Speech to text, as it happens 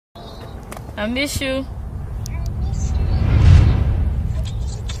I miss you.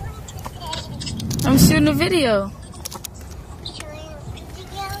 I'm shooting a video.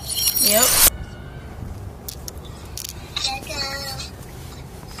 Yep.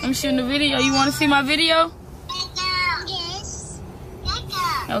 I'm shooting a video. You want to see my video? Yes.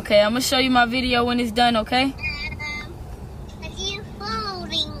 Okay, I'm going to show you my video when it's done, okay?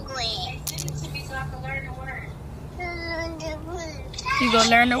 You gonna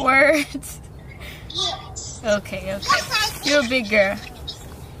learn the words? Yes. Okay. You're a big girl.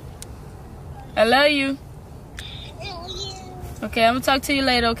 I love you. Okay, I'm gonna talk to you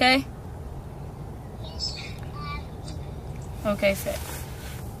later, okay? Okay, set.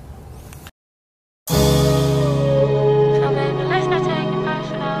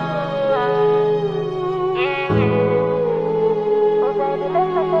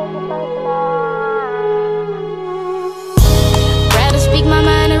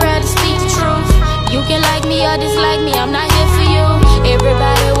 Or dislike me, I'm not here for you.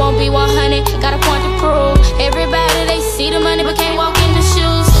 Everybody won't be 100, got a point to prove. Everybody, they see the money but can't walk in the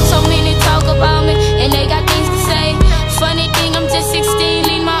shoes. So many talk about me and they got things to say. Funny thing, I'm just 16,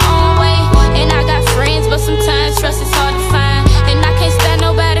 lead my own way. And I got friends, but sometimes trust is hard to find. And I can't stand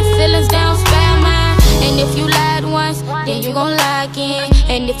nobody's feelings, they don't spare mine. And if you lied once, then you gon' lie again.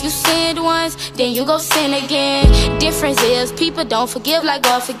 And if you sinned once, then you gon' sin again. Difference is, people don't forgive like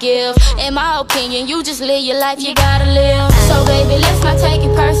God forgive. In my opinion, you just live your life, you gotta live. So baby, let's not take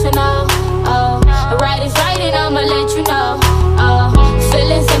it personal. Oh, right is right and I'ma let you know. Oh,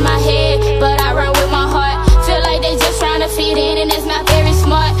 feelings in my head, but I run with my heart. Feel like they just tryna fit in and it's not very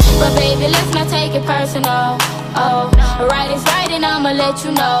smart. But baby, let's not take it personal. Oh, right is right and I'ma let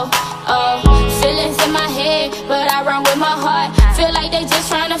you know. Oh, feelings in my head, but I run with my heart. Feel like they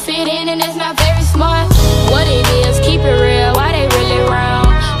just tryna fit in and it's not very smart. What it is, keep it real, why they really round?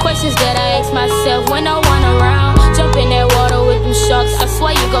 Questions that I ask myself when no one around. Jump in that water with them sharks, I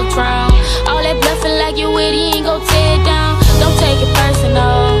swear you gon' drown. All that bluffing like you with, you ain't gon' tear it down. Don't take it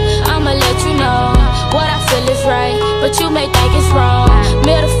personal, I'ma let you know. What I feel is right, but you may think it's wrong.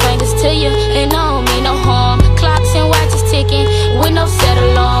 Middle fingers to you, and I don't mean no harm. Clocks and watches ticking, with no set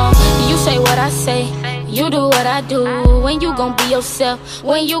alarm. You say what I say, you do what I do. When you gon' be yourself,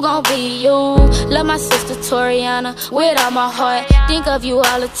 when you gon' be you. Love my sister Toriana, with all my heart. Think of you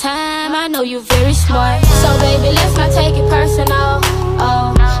all the time, I know you very smart. So baby, let's not take it personal.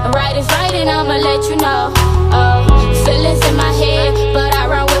 Oh, right is right and I'ma let you know. Oh, feelings in my head, but I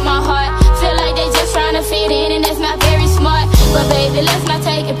run with my heart. Feel like they just tryna fit in and that's not very smart. But baby, let's not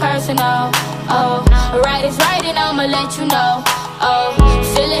take it personal. Oh, right is right and I'ma let you know. Oh,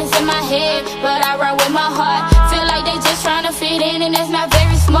 feelings in my head, but I run with my heart. Feel like they just tryna fit in and that's not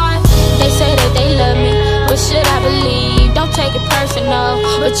very smart. They say that they love me, but should I believe? Don't take it personal,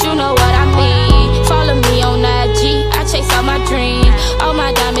 but you know what I mean. Follow me on IG, I chase all my dreams. All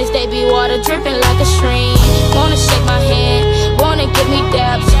my diamonds, they be water dripping like a stream. Wanna shake my hand, wanna give me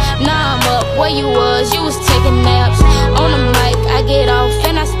daps. Now I'm up where you was taking naps. On the mic, I get off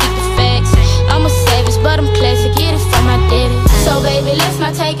and I speak the facts. I'm a savage, but I'm classic, get it from my daddy. So baby, let's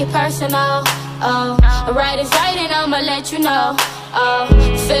not take it personal. Oh, right is right and I'ma let you know. Oh,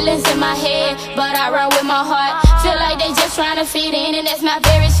 feelings in my head, but I run with my heart. Feel like they just tryna fit in and that's not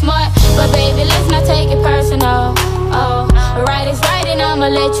very smart. But baby, let's not take it personal. Oh, right is right and I'ma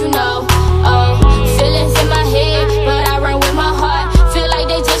let you know. Oh, feelings in my head, but I run with my heart. Feel like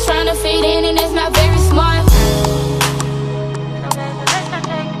they just tryna fit in and that's not very smart.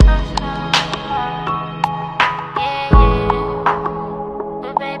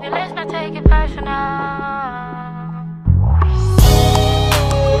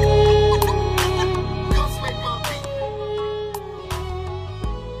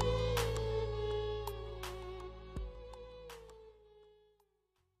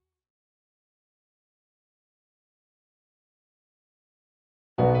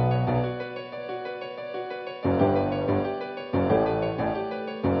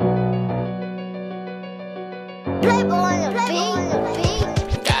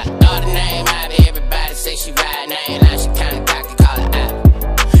 She riding, I ain't lying, she kinda cocky, call her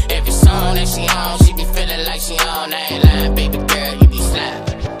out. Every song that she on, she be feeling like she on, I ain't lying, baby girl, you be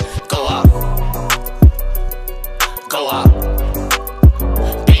slapping. Go off, go off,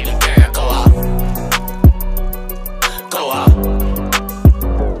 baby girl, go off, go off,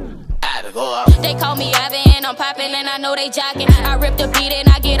 Ivy, go off. They call me Ivy and I'm poppin' and I know they jockin'. I rip the beat and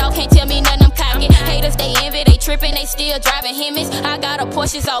I get off, can't tell me nothing, I'm cockin'. Haters, they envy, they trippin', they still driving Hemis. I got a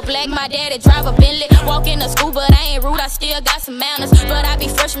Porsche all black, my daddy drive a Bentley. Walk in the school, but I ain't rude, I still got some manners. But I be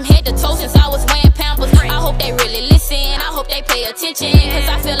fresh from head to toe since I was wearing Pampers. I hope they really listen, I hope they pay attention, cause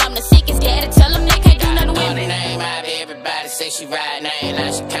I feel I'm the sickest daddy. she riding, I ain't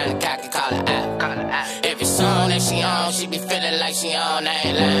lying, she kinda cocky, call her out. Every song that she on, she be feeling like she on, I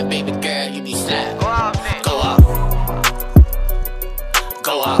ain't lying, baby girl, you be slapped. Go out, go out.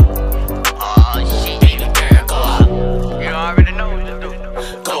 Go out. Oh shit, baby girl, go out. You already know what to do.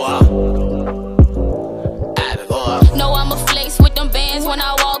 Go out. I go out. No, I'ma flex with them bands when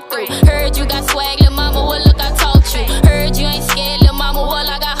I walk through. Heard you got swag, lil' mama, well look, I taught you. Heard you ain't scared, lil' mama, well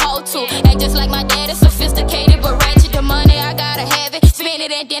I got hold to. Act just like my daddy, sophisticated but ratchet. The money I gotta have it, spend it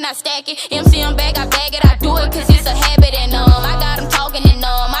and then I stack it. MC I'm back, I bag it, I do it cause it's a habit. And I got him talking and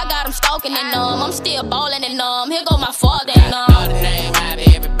I got him stalking and I'm still ballin' and here go my father and Know the name,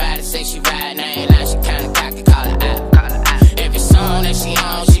 everybody say she riding, I ain't lying, she kinda cocky, call her out. Every song that she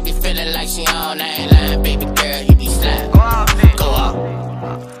on, she be feeling like she on, I ain't lying, baby girl, you be slapped. Go out.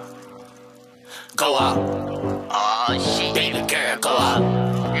 Go out. Oh shit, baby girl, go out.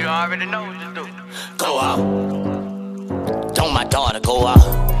 You already know what to do. Go out. Told my daughter go out.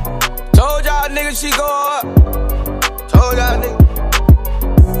 Told y'all niggas she go up. Told y'all niggas.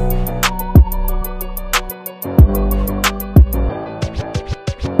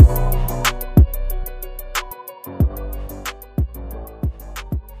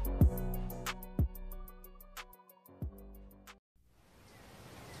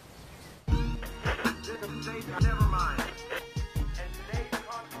 Never mind. And today's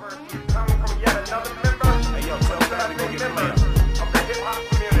controversy is coming from yet another member. Hey, yo, tell that big member of the hip hop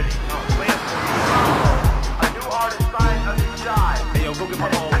community. A new artist signed a new jive. Hey, yo, go get my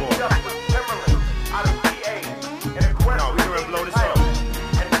homeboy. Justice Timberland out of PA in a quest No, we can blow this up.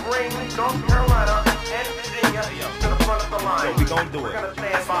 and bring North Carolina and Virginia to the front of the line. Yo, we gon' do We're it. gonna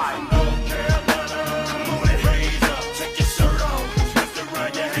stand by.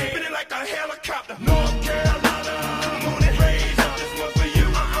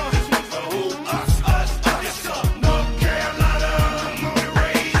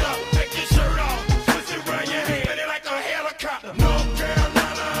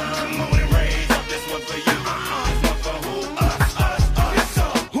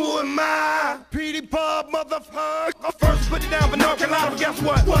 First put it down for North Carolina, but guess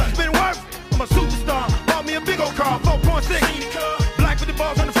what? It's been worth it. I'm a superstar. Bought me a big old car, 4.6. Black with the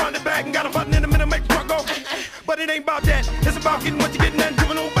balls on the front and back, and got a button in the middle, make the truck go. But it ain't about that. It's about getting what you getting and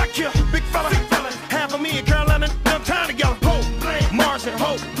giving on back here. Big fella, half of me in Carolina, enough time together. Hope, Marshall,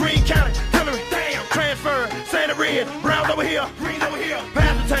 Hope, Greene County, Hillary, damn, transfer, Santa Red, Browns over here, Green over here,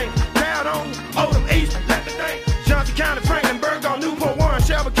 Pastor Town on, Odom, East, Johnson County, Franklin, Burgall, Newport, Warren,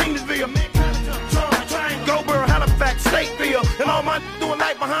 Shelby, Kingsville, Goldboro, Halifax, Stateville, and all my doing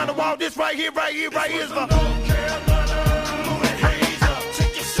life behind the wall. This right here is for North Carolina. Moon raise up,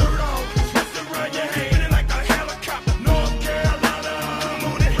 take your shirt off, twist it around your head, spin it like a helicopter. North Carolina,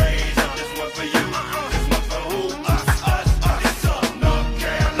 moon raise up. This one for you, this one for who? Us. It's up. North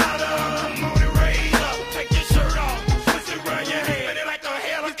Carolina, moon raise up, take your shirt off, twist it around your head, spin it like a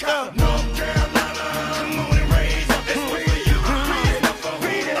helicopter. North Carolina, moon raise up. This one for you, this one for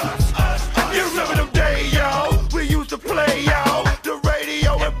who? Us. You remember them days, y'all? We used to play, y'all, the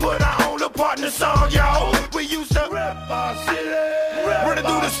radio and put our own little part in the song, y'all. We used to rap our city, running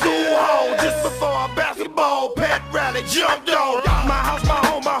through the school hall just before our basketball pet rally jumped on. My house, my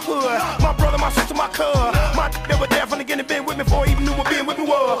home, my hood, my brother, my sister, my cuz. My they were there from the beginning, been with me before I even knew what being with me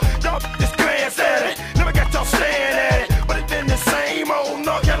was. Don't just glance at it, never got y'all staring at it, but it's been the same old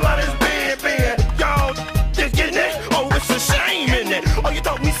North Carolina's been. Y'all just getting it? Oh, it's a shame, isn't it? Oh, you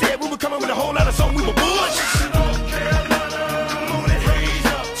thought we said we were coming with a whole lot of songs, we were bullshit. North Carolina, moon and raise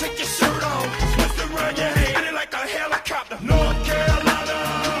up.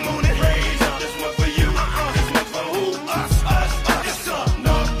 This one for you, this one for who? Us. It's up.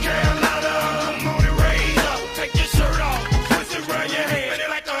 North Carolina, moon and raise up. Take your shirt off, twist it around your head, spin it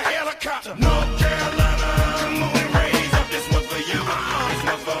like a helicopter. North Carolina, moon and raise up. This one for you, this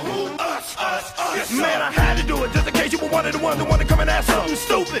one for who? Us. Man, I had to do it just in case you were one of the ones that want to come and ask something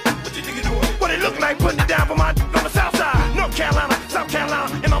stupid. What you think you doing? What it look like putting it down for my on the south side, North Carolina, South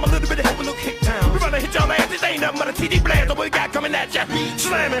Carolina, and I'm a little bit of helping look Hick Town. We gonna hit y'all ass. This ain't nothing but a TD Blast. What we got coming at ya?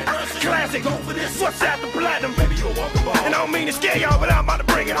 Slamming, classic. Go for this. What's after platinum? Baby, you're a walking ball. And I don't mean to scare y'all, but I'm about to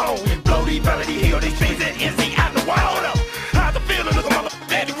bring it home. Blow these belly, heal these things that NC out the wild up. How's the feeling? Look at my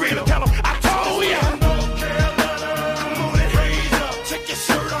daddy grill. Tell him I told ya. North Carolina, moon and raise up. Take your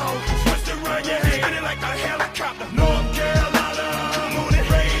shirt off, twist it around your head, spin it like a helicopter. North Carolina, moon and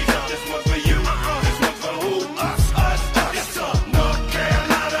raise up. This one for you, this one for who? Us. It's up. North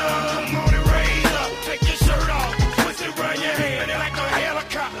Carolina, moon and raise up. Take your shirt off, twist it around your head, spin it like a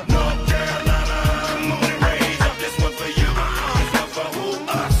helicopter. North Carolina, moon and raise up. This one for you, this one for who?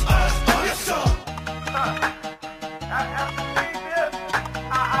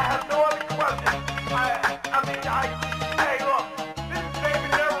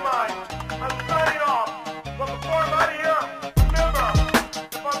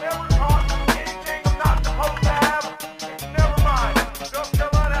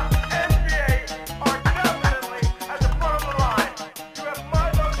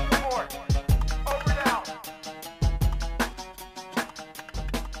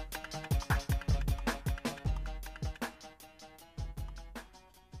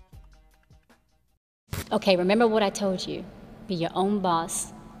 Okay, remember what I told you. Be your own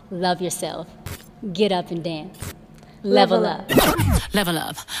boss. Love yourself. Get up and dance. Level up. Level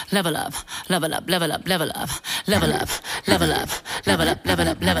up, level up, level up, level up, level up, level up, level up, level up, level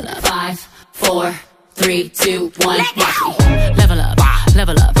up, level up. 5, 4, 3, 2, 1. Level up,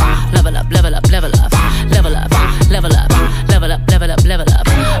 level up, level up, level up, level up, level up, level up, level up, level up, level up.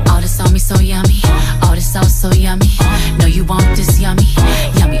 All this on me so yummy, all this sauce so yummy. No, you want this yummy,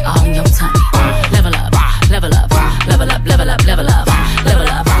 yummy all in your tummy. Level up, level up, level up, level up, level up, level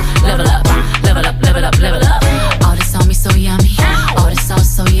up, level up, level up, level up, level up. All this on me so yummy, all this sauce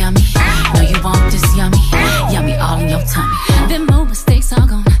so yummy. No, you want this yummy, yummy all in your tummy. Them old mistakes are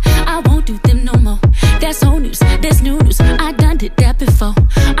gone, I won't do them no more. That's old news, that's new news, I done did that before.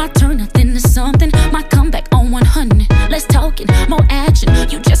 I turn nothing to something, my comeback on 100. Let's talk it, more action,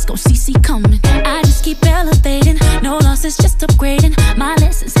 you just gon' see coming. I just keep elevating, no losses, just upgrading. My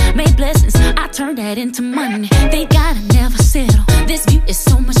lessons made blessings, I turn that into money. They gotta never settle, this view is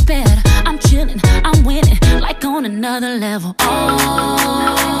so much better. I'm chilling, I'm winning, like on another level.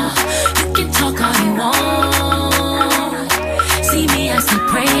 Oh, you can talk all you want. See me as a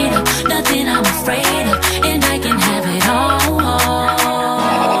prayer, nothing I'm afraid of, and I can have it all.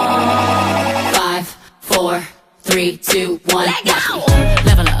 5, 4, 3, 2, 1. Let go.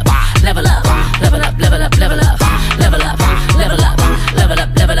 Level up, level up, level up, level up, level up, level up, level up, level up,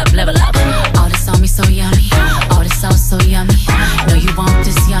 level up, level up. All this on me so yummy, all this sauce so yummy. No, you want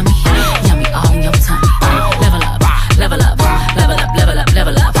this yummy, yummy all in your tummy. Level up, level up, level up, level up,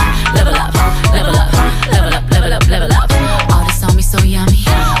 level up, level up, level up, level up, level up, level up. All this on me so yummy,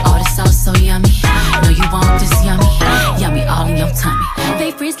 all this sauce so yummy. No, you want this yummy, yummy all in your tummy.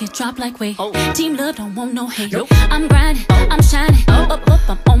 They freeze get dropped like weight. Team love don't want no hate. I'm grinding, I'm shining, up,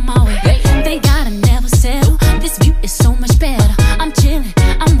 I'm on my way. They gotta never settle, this view is so much better. I'm chilling,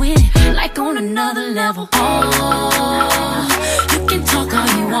 I'm winning, like on another level. Oh, you can talk all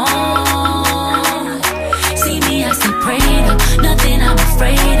you want. See me as a prayer, nothing I'm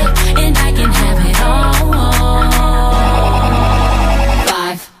afraid of, and I can have it all.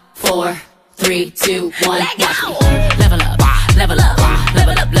 5, 4, 3, 2, 1. Let go. Level up, level up,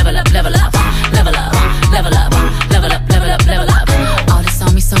 level up, level up, level up, level up, level up, level up, level up, level up. All this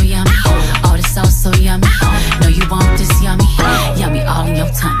on me so yummy, all this sauce so yummy. No, you want this yummy, yummy all in your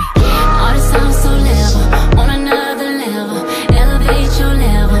tummy. All this sauce so level, on another level. Elevate your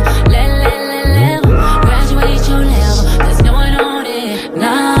level, level. Graduate your level, there's no one on it.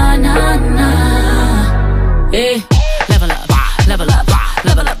 Nah, nah, nah. Hey, level up, level up,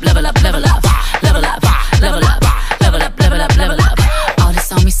 level up, level up, level up, level up, level up, level up, level up, level up. All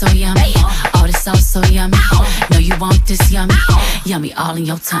this on me so yummy, all this sauce so yummy. No, you want this yummy, yummy all in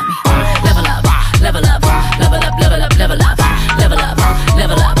your tummy. Level up, level up, level up, level up, level up, level up,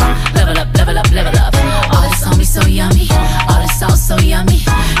 level up, level up, level up, level up. All this on me so yummy, all this sauce so yummy.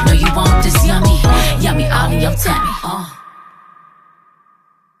 No, you want this yummy, yummy all in your tummy.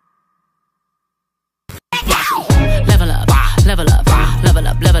 Level up, level up, level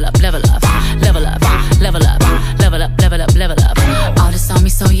up, level up, level up, level up, level up, level up, level up, level up. All this on me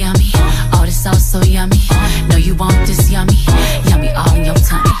so yummy, all this sauce so yummy. No, you want this yummy, yummy all in your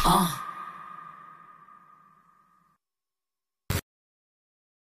tummy.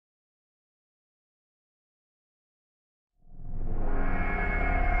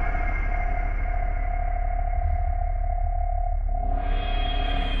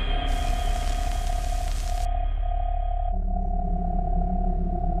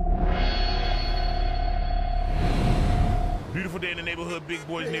 Beautiful day in the neighborhood, Big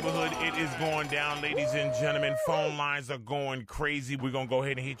Boys neighborhood. It is going down, ladies and gentlemen. Phone lines are going crazy. We're going to go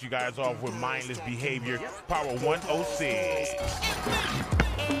ahead and hit you guys off with Mindless Behavior, Power 106.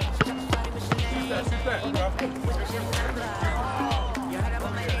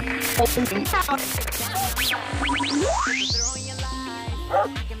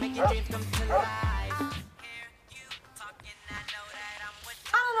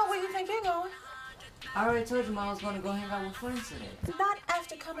 I don't know where you think you're going. I already told you Mom was going to go hang out with friends today. Not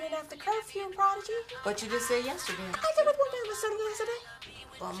after coming in after curfew, Prodigy. But you just said yesterday. I did what I said yesterday.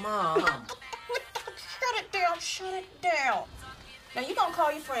 But Mom. Shut it down, shut it down. Now you're going to call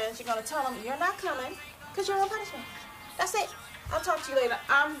your friends. You're going to tell them you're not coming because you're on punishment. That's it. I'll talk to you later.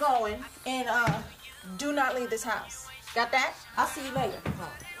 I'm going, and do not leave this house. Got that? I'll see you later.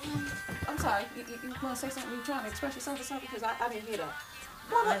 I'm sorry. You want to say something? You trying to express yourself or something? Because I didn't hear that.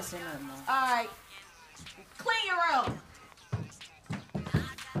 I didn't say nothing, Mom. All right. Clean your room.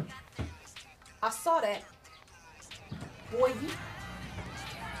 I saw that. Boy, you.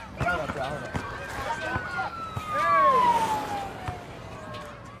 Hold up, hold up.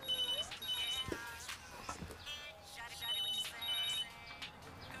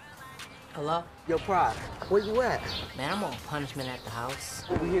 Hello? Yo, Pride, where you at? Man, I'm on punishment at the house.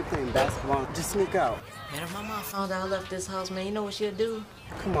 Over here playing basketball. Just sneak out. Man, if my mom found out I left this house, man, you know what she'll do?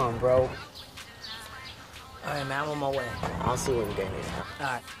 Come on, bro. All right, man, I'm on my way. I'll see you when you get here. All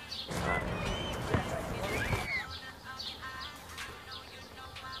right. All right.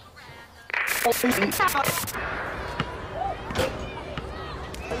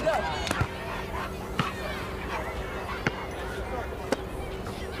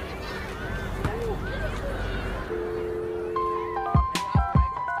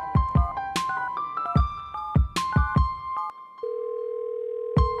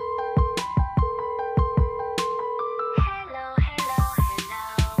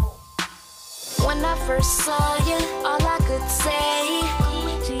 When I first saw you, all I could say,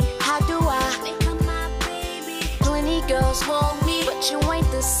 how do I become my baby? Plenty girls want me, but you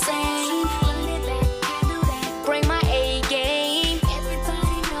ain't the same. Bring my A game.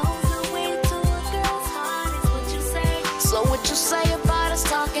 Everybody knows the way to a girl's heart is what you say. So what you say about us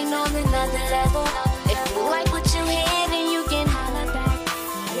talking on another level? If you like what you hear, then you can holler back.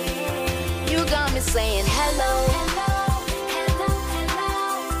 You got me saying hello.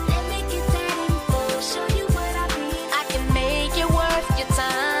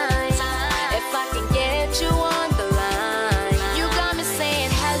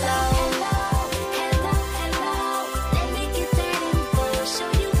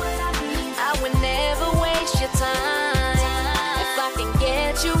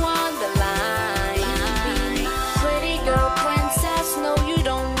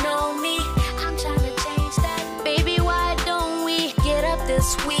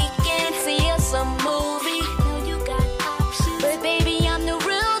 This weekend, see us a movie. I know you got options, but baby, I'm the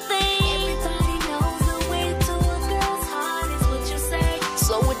real thing. Everybody knows the way to a girl's heart is what you say.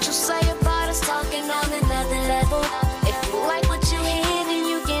 So what you say about us talking on another level? If you like what you hear, then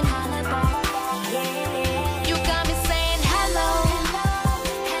you can holler back. Yeah. You got me saying hello.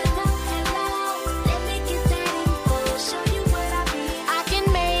 Hello, hello. Let me get that info, show you what I mean. I can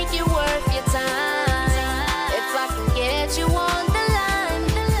make it worth your time if I can get you on.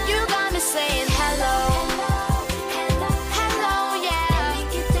 Saying hello, hello, hello, yeah.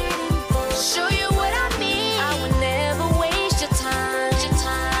 Show you what I mean. I would never waste your time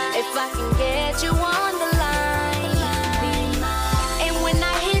if I can get you on the line. And when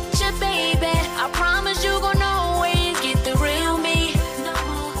I hit you, baby, I promise you gon' always get the real me. No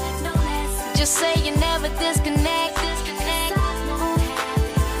more, no less. Just say you never disconnect.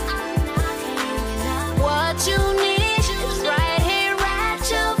 What you need is right here at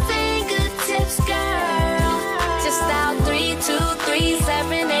your fingertips, girl. Just out 3, 2, 3,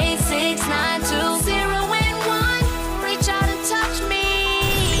 7, 8, 6, 9, 2, 0, and 1. Reach out and touch me.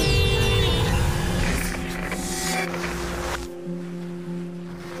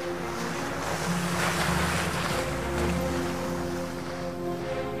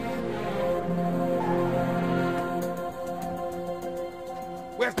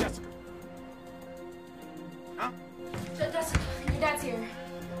 Where's Jessica? Huh? Jessica, your dad's here.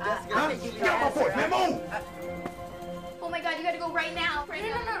 Huh? Get off my voice, man, move! Oh my god, you gotta go right now.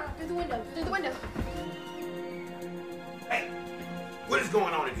 No. Through the window. Through the window. Hey, what is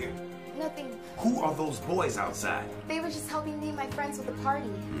going on in here? Nothing. Who are those boys outside? They were just helping me and my friends with the party.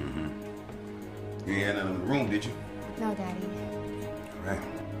 Mm-hmm. You ain't had none in the room, did you? No, Daddy. All right.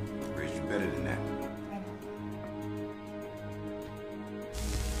 Raised you better than that.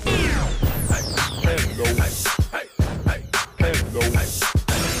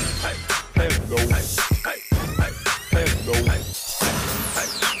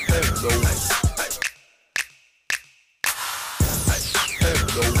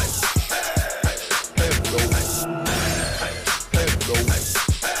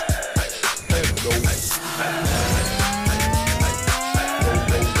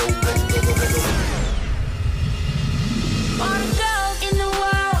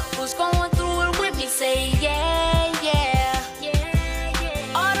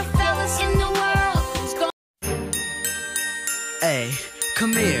 Hey,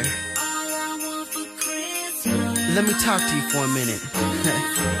 come here. Let me talk to you for a minute.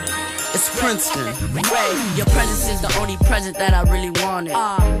 It's Princeton. Ray, your presence is the only present that I really wanted.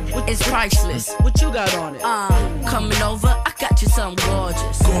 It's priceless. What you got on it? Coming over, I got you something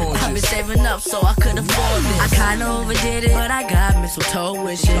gorgeous. I've been saving up so I could afford this. I kinda overdid it, but I got mistletoe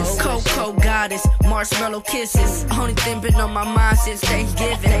wishes. Cocoa goddess, marshmallow kisses. Only thing been on my mind since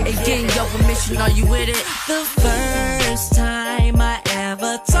Thanksgiving. And getting your permission, are you with it? The first time I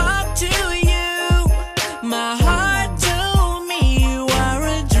ever talked to you, my heart told me you are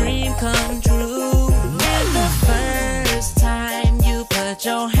a dream come true. And the first time you put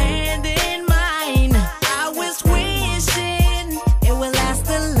your hand in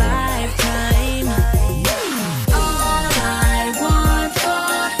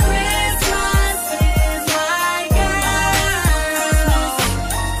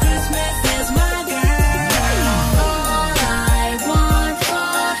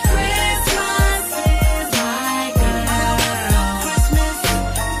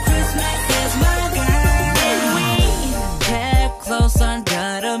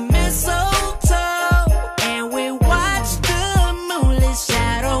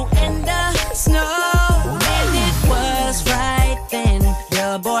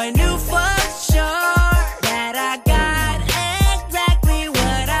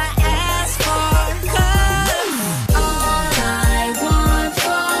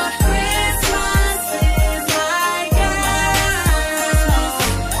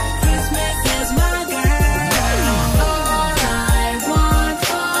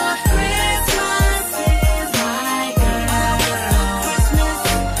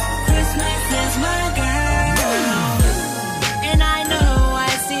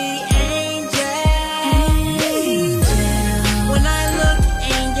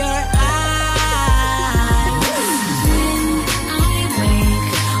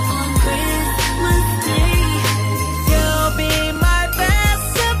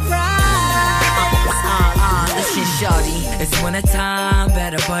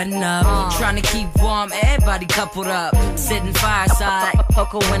everybody coupled up, sitting fireside,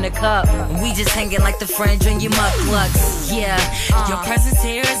 cocoa in a cup. We just hanging like the friend drinking muck lucks. Yeah, your presence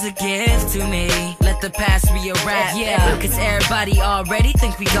here is a gift to me. Let the past be a rap. Yeah, cause everybody already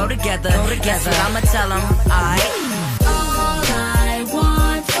think we go together. That's what I'ma tell them. All I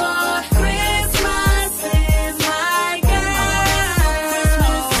want for Christmas is my girl.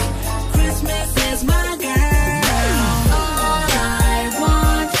 Christmas is my girl. All I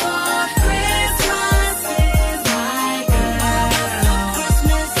want for Christmas is my girl.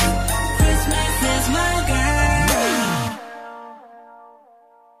 Christmas is my girl.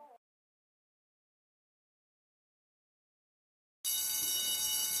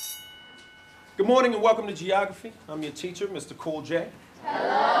 Good morning and welcome to Geography. I'm your teacher, Mr. Cool J.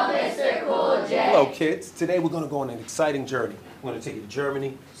 Hello, Mr. Cool J. Hello, kids. Today we're going to go on an exciting journey. I'm going to take you to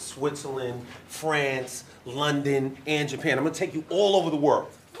Germany, Switzerland, France, London, and Japan. I'm going to take you all over the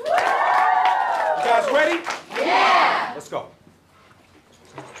world. You guys ready? Yeah! Let's go.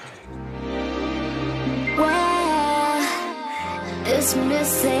 Well, it's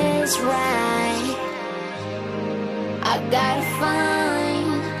Mrs. Right. I gotta find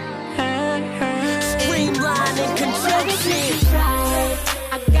Streamline and conjunction.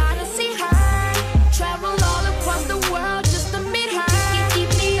 I gotta see her. Travel all across the world just to meet her. Keep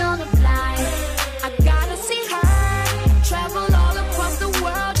me on the fly. I gotta see her. Travel all across the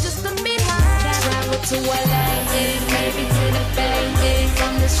world just to meet her. Travel to LA, maybe to the Bay,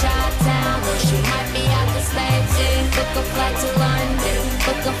 from the Chi-Town, or she might be out the States. Book a flight to London,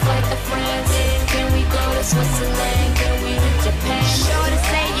 book a flight to France. Can we go to Switzerland? Can we to Japan? Sure to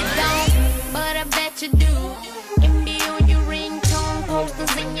say you don't, but I bet you do. And be on your ringtone,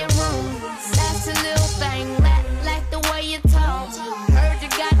 posters in your room. That's a little thing, like the way you talk. Heard you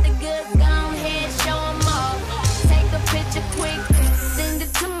got the goods, go ahead, show 'em off. Take a picture quick, send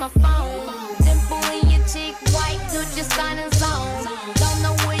it to my phone. Dimple in your cheek, white, good, just on his own. Don't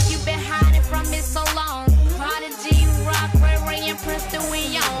know where you been hiding from me so long. Prodigy, Rock, Ray Ray, and Princeton,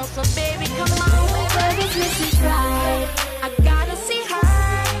 we on. So baby, come on, baby, Mrs. Right. I gotta see her.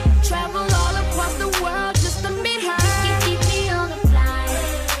 Travel all across the world just to meet her. Keep me on the fly.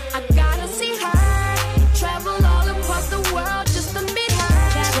 I gotta see her. Travel all across the world just to meet her.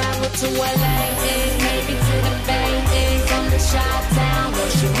 Travel to LA, maybe to the Bay, from the Chi-Town, or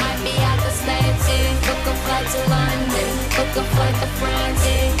she might be out the States. Book a flight to London, book a flight to France.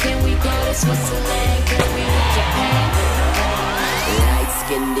 Can we go to Switzerland? Can we to Japan?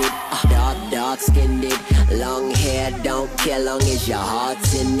 Light-skinned it, dark-skinned it. Long hair don't care long as your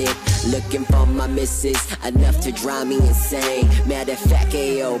heart's in it. Looking for my missus, enough to drive me insane. Matter of fact,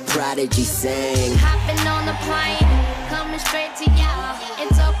 AO Prodigy sang. Hopping on the plane, coming straight to y'all. In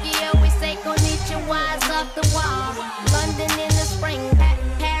Tokyo, we say konnichiwa's off the wall. London in the spring,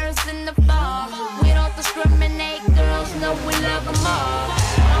 Paris in the fall. We don't discriminate, girls know we love them all.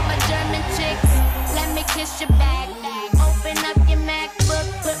 All my German chicks, let me kiss your back. Open up your MacBook,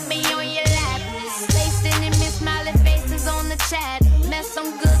 put me on your lap. They sending me smiley faces on the chat. Met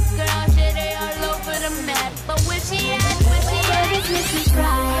some good girls, yeah, they all over the map. But where she at? Where she at? Mrs.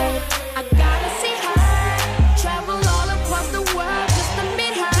 Right. I gotta see her. Travel all across the world just to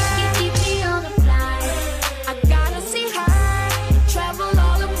meet her. Keep me on the fly. I gotta see her. Travel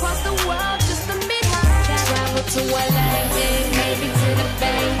all across the world just to meet her. Travel to LA, maybe to the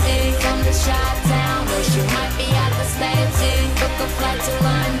Bay, from the Chi-Town, or she might be out the States. Book a flight to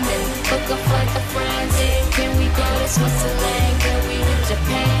London, book a flight to France. Can we go to Switzerland? Can we to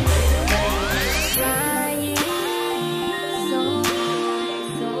Japan? Trying so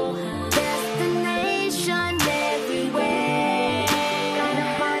high. Destination everywhere. Gotta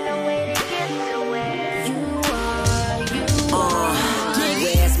find a way to get to where you are.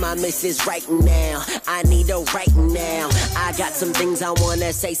 Where's my missus right now? I need her right now. I got some things I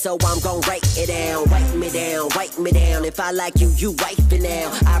wanna say, so I'm gon' write it down. Write me down, write me down. If I like you, you wife it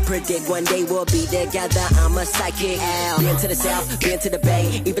now. I predict one day we'll be together. I'm a psychic owl. Been to the south, been to the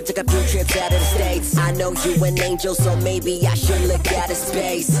bay. Even took a few trips out of the States. I know you an angel, so maybe I should look out of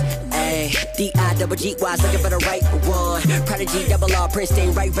space. Ayy, D-I-double-G-Y's looking for the right one. Prodigy, double R,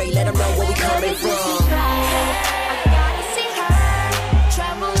 Princeton, right, let them know where we coming from.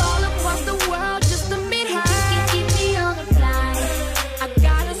 Travel all across the world just to meet her. Keep me on the fly. I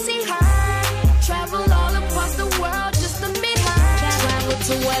gotta see her. Travel all across the world just to meet her. Travel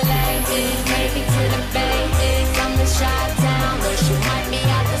to LA, maybe to the Bay, from the Chi-Town, or she might be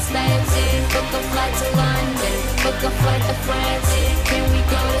out the States. Book a flight to London, book a flight to France. Can we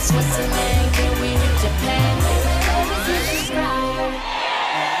go to Switzerland? Can we to Japan?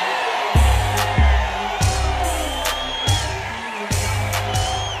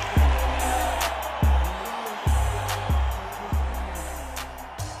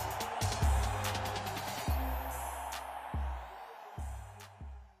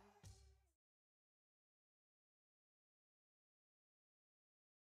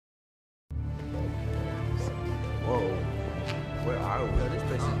 this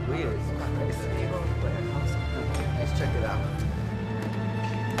place is weird. Let's check it out.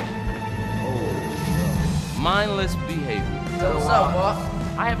 Mindless behavior. What's up, boss?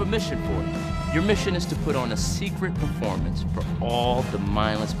 I have a mission for you. Your mission is to put on a secret performance for all the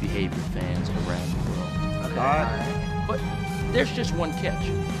mindless behavior fans around the world. Okay. But there's just one catch.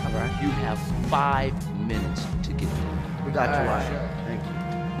 All right. You have 5 minutes to get there. We got you, Alright, Ryan. Thank you.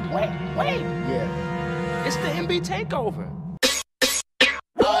 Wait. Yeah. It's the MB takeover.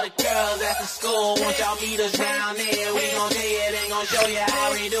 All the girls at the school want y'all meet us round here. We gon' tell you, they gon' show you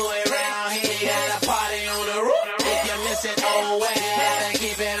how we do it round here. Got a party on the roof. If you miss it, oh well. Gotta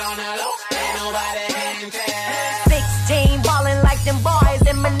keep it on the low. Ain't nobody can tell. 16 ballin' like them boys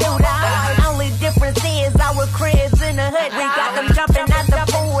in Menuda. Only difference is our cribs in the hood. We got them jumping at the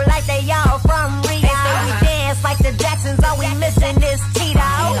pool like they all from Rio. They say we dance like the Jacksons. All we missing is Tito.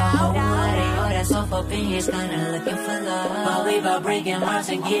 That's off opinions, kinda looking for love. But we about breaking hearts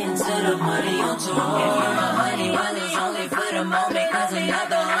and getting to the money on tour. If you're my honey, well, it's only for the moment. Cause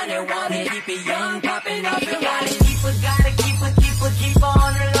another 100 want it. Keep it young, popping off. You gotta keep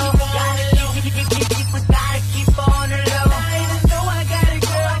on the low. Gotta keep on the low. Even though I gotta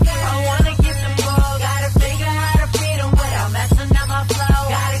go, I wanna get them ball. Gotta figure how to feed them without messing up my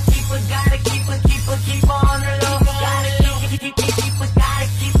flow. Gotta keep on the low. Gotta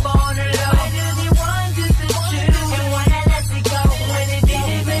keep on the low.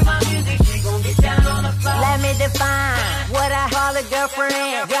 Let me define what I call a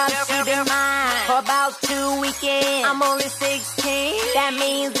girlfriend. Y'all see the mind for about 2 weekends. I'm only 16. That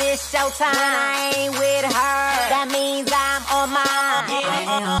means it's showtime. When I ain't with her, that means I'm on mine. I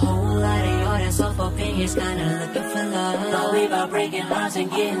ain't a whole lot of y'all that's off opinions, kinda looking for love. But we about breaking hearts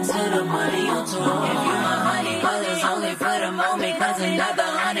and getting to the money on tour. If you my honey, well, it's only for the moment. Cause another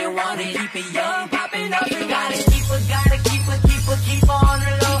 100 want it. Keep it young, popping up. You gotta keep on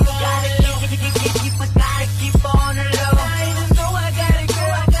the low. Gotta keep on the low. Even though I gotta go, I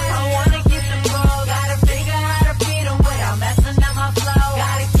wanna get them ball. Gotta figure how to feed them without messing up my flow.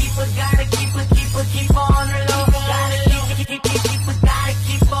 Gotta keep on the low. Gotta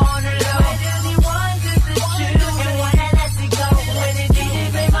keep on the low. There's the one just to choose and one that lets it go. When the DJ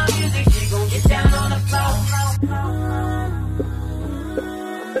play my music, she gon' get down on the floor.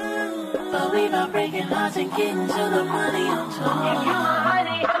 But we about breaking hearts and getting to the money on tour. If you my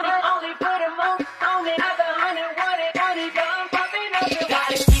honey, only for the moment. Only other 100 want it, young, popping up.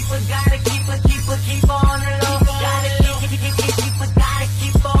 Gotta keep on the low. Gotta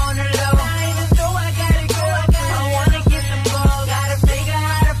keep on the low. Even though I gotta go, I wanna get them ball. Gotta figure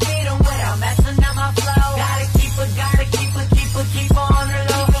how to feed them without messing up my flow. Gotta keep on the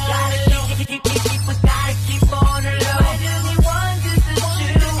low. Gotta keep on the low. There's the one just to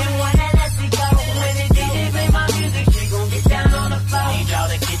choose and one that lets it go. When the DJ play my music, she gon' get down on the floor. Need y'all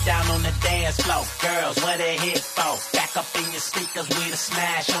to get down on the dance floor. Girls, what they hit for? Back up in your speakers with a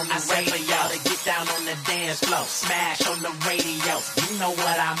smash on the radio. Y'all to get down on the dance floor. Smash on the radio. You know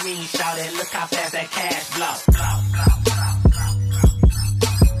what I mean, shout it. Look how fast that cash blow.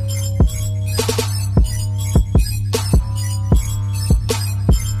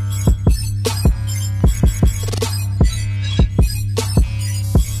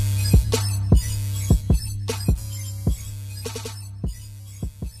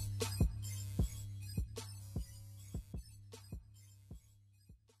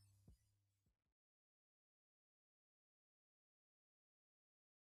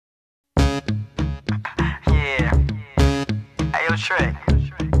 Trey,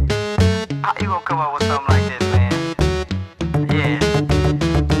 how you gonna come up with something like this, man? Yeah.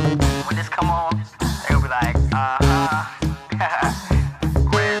 When this come on, they gonna be like,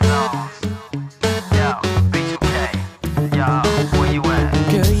 red zones. Yo, B2K. Yo, where you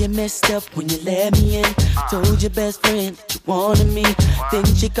at? Girl, you messed up when you let me in. Told your best friend that you wanted me. Then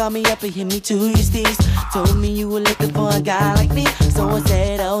she called me up and hit me to your steez. Told me you were looking for a guy like me. So I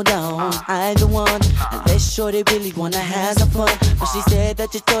said, hold on, I ain't the one. Unless shorty really wanna have some fun. But she said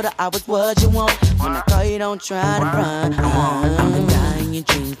that you told her I was what you want. When I call you, don't try to run. I'm the guy in your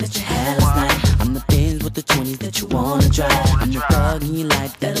dreams that you had last night. I'm the Benz with the 20s that you wanna drive. I'm the thug in your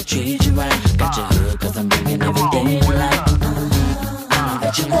life that'll treat you right. Got your hood cause I'm bringing every day to life. I know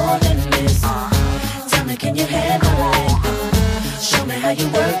that you're more than this. Tell me, can you handle it? Show me how you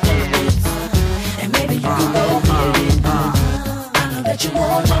work it. And maybe you can go get it. I know that you're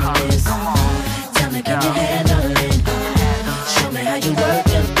more than this. Tell me, can you handle it? Show me how you work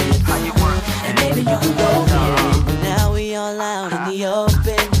it. And maybe you can go get it. Now we all out in the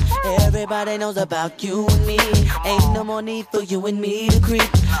open. Everybody knows girls about you and me. Ain't no more need for you and me to creep.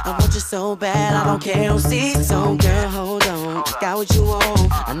 I want you so bad, I don't care who sees. So girl, hold on, got what you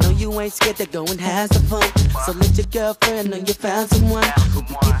want. I know you ain't scared to go and have some fun. So let your girlfriend know you found someone who'll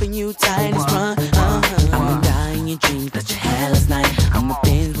be keeping you tight and sprung. I'm the guy in your dreams that you had last night. I'm the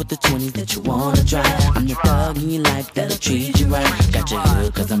Benz with the 20s that you wanna drive. I'm the thug in your life that'll treat you right. Got you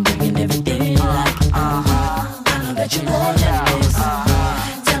hood cause I'm bringing everything you like. I know that you more than this.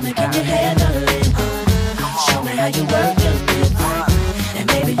 Tell me, can you handle it? Show me how you work your bit. And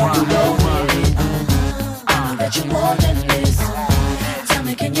maybe you can roll with it. I know that you more than this. Tell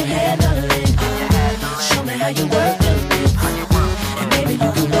me, can you handle it? Show me how you work your bit. And maybe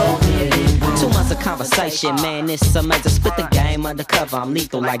you can roll with it. 2 months of conversation, man, it's amazing. Split the game undercover, I'm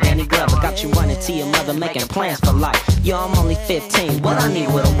lethal like Danny Glover. Got you running to your mother, making plans for life. Yo, I'm only 15, what I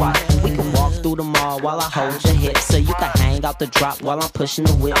need with a wife? We can walk through the mall while I hold your hip, so you can hang out the drop while I'm pushing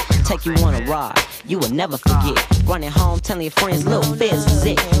the whip. Take you on a ride, you will never forget. Running home, telling your friends, little biz is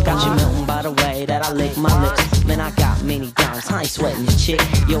it. Got you melting by the way that I lick my lips. Man, I got many dimes, I ain't sweating your chick.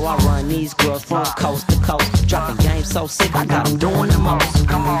 Yo, I run these girls from coast to coast. Dropping games so sick, I got them doing the most.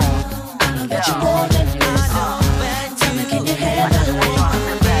 Come on. I know that you're more than this. Tell me, can you handle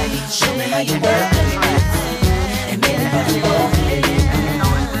it? Show me how you work it. And maybe you can roll with it.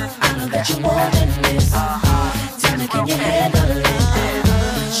 I know that you're more than this. Tell me, can you handle it?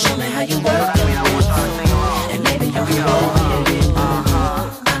 Show me how you work it. And maybe you can roll with it. I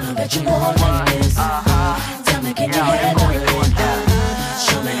know that you're more than this. Tell me, can you handle it?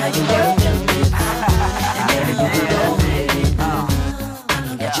 Show me how you work it. And maybe you can roll with it. I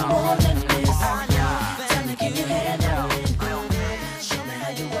know that you're more than this. Tell me, can you handle it? Show me how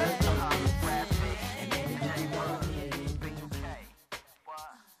you work it. And maybe you can roll with it.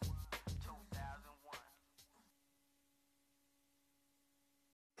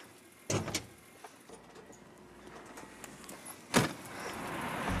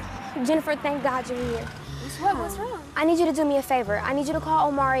 Jennifer, thank God you're here. What's wrong? I need you to do me a favor. I need you to call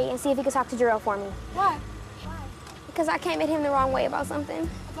Omari and see if he can talk to Jarrell for me. Why? Because I came at him the wrong way about something.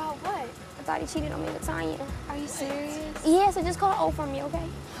 About what? I thought he cheated on me with Tanya. Are you serious? Yeah, so just call O for me, okay?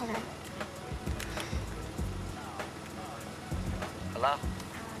 Okay. Hello?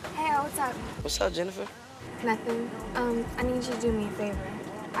 Hey, what's up? What's up, Jennifer? Nothing. I need you to do me a favor.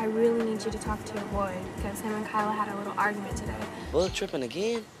 I really need you to talk to your boy because him and Kyla had a little argument today. Bull tripping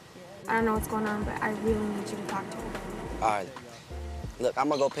again? I don't know what's going on, but I really need you to talk to him. All right. Look, I'm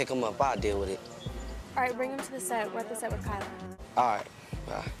gonna go pick him up. I'll deal with it. All right, bring him to the set. We're at the set with Kyla. All right.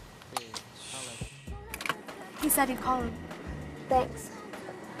 Bye. He said he'd call him. Thanks.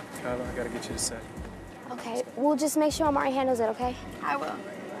 Kyla, I gotta get you to set. Okay, we'll just make sure Omari handles it, okay? I will.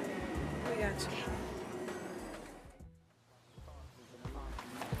 We got you.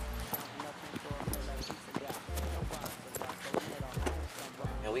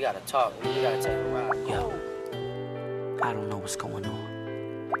 Man, we gotta talk. We gotta take a ride. Yo, I don't know what's going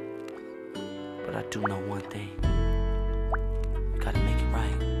on, but I do know one thing. We gotta make it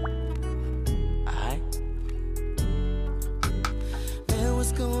right. Alright? Man,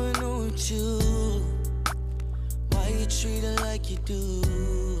 what's going on with you? Why you treat her like you do?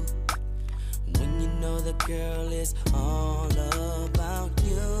 When you know the girl is all about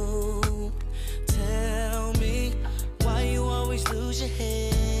you. Tell me why you always lose your head.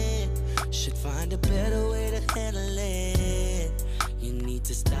 Should find a better way to handle it. You need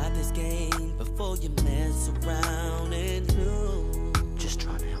to stop this game before you mess around and lose. Just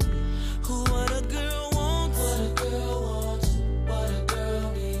trying to help you. What a girl wants. What a girl wants. What a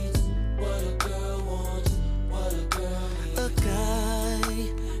girl needs. What a girl wants. What a girl needs. A guy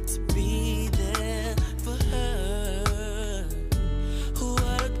to be there for her.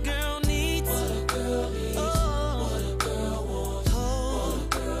 What a girl needs. What a girl needs. What a girl wants. What a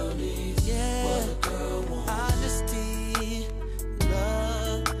girl needs. Yeah. What a girl wants. Honesty,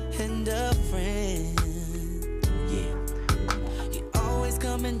 love, and a friend. Yeah. You're always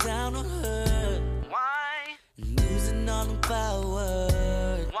coming down on her. Why? And using all them foul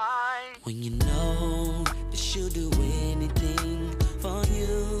words. Why? When you know that she'll do anything for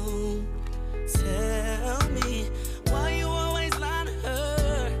you. Tell me why you always lie to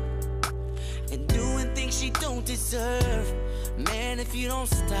her and doing things she don't deserve. Man, if you don't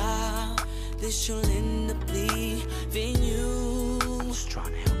stop, then she'll end up leaving you. Just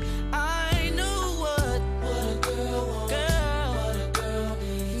trying to help you. I know what a girl wants. What a girl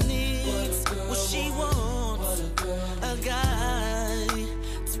needs. What she wants. A guy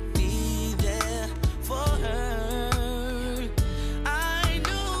to be there for her. I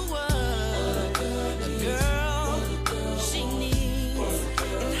know what a girl she needs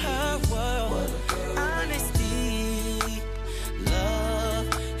in her world.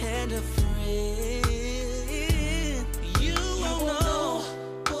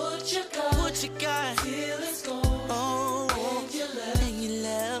 you got till it's gone. Oh, and you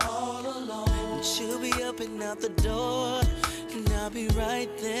left all alone. And she'll be up and out the door, and I'll be right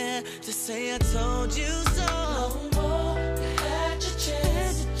there to say I told you so. No more, you had your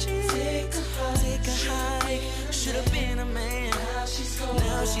chance. Take a hike. Should've been a man. Now she's gone.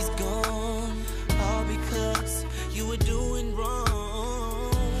 Now she's gone. All because you were doing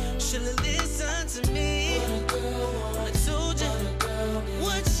wrong. Should've listened to me. I told you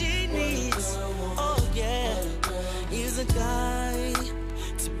what she needs. Oh yeah, is a guy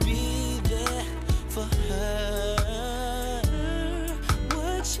to be there for her.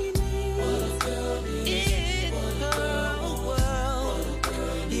 What she needs in her world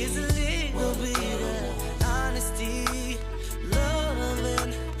is a little bit of honesty, love,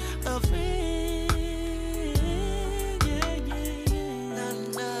 and a friend.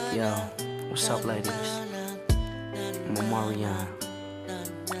 Yo, what's up, ladies? I'm Omarion.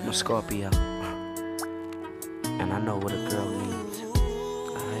 I'm a Scorpio. And I know what a girl needs.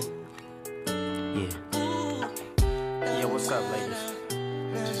 Alright? Yeah. Yo, what's up, ladies?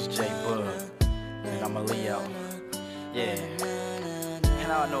 This is J Bug, and I'm a Leo. Yeah.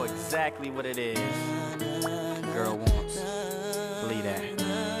 And I know exactly what it is the girl wants. Believe that.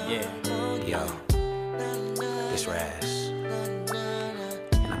 Yeah. Yo, this Raz.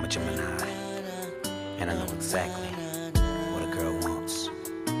 And I'm a Gemini. And I know exactly what a girl wants.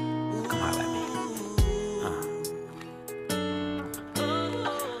 Come holler at me.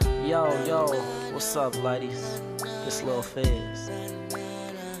 Yo, what's up, ladies? This Lil Fizz.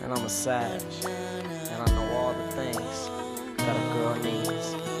 And I'm a savage. And I know all the things that a girl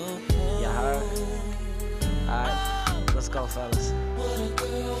needs. You heard? Alright, let's go, fellas.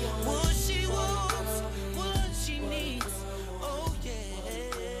 What she wants, what she needs. Oh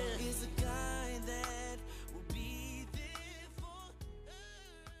yeah, is a guy that will be there for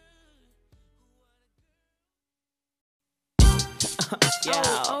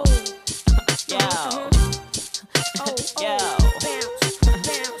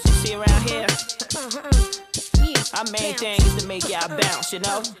See around here, our main thing is to make y'all bounce, you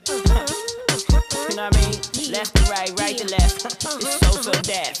know? You know what I mean? Left to right, right to left. It's so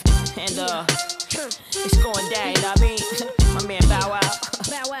that. And it's going down, you know what I mean? My man Bow Wow.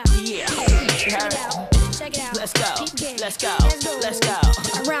 Yeah. Check it out. Let's go. Let's go. Let's go.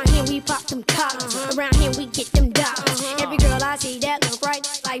 Around here we pop them collars. Around here we get them dollars. Every girl I see that look right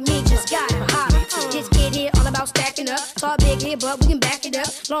like me just got it hot. This kid here all about stacking up. Thought big here, but we can back it up.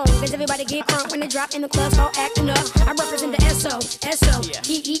 Long as everybody get crunk when they drop in the club, start acting up. I represent the S-O-S-O-T-E-F-M-O-B.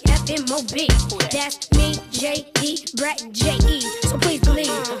 That's me, J-D, Brat, J-E. So please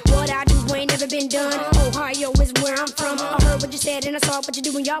believe what I do ain't never been done. Ohio is where I'm from. I heard what you said and I saw what you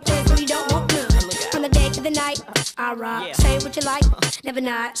do when y'all play, so you don't want none. From the day to the night, I rock. Say what you like, never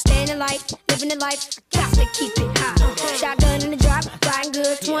not. Staying in life, living the life, got to keep it hot. Shotgun in the drop, riding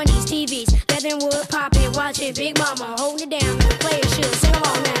good, 20s, TVs, leather and wood, popping, watching Big Mama, holding it down, and the players should sing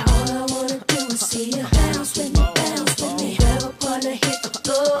along now. All I wanna do is see you bounce with me, bounce with me. Grab up on the hit the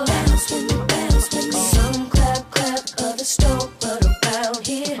floor, bounce with me, bounce with me. Some clap, clap, others stomp, but around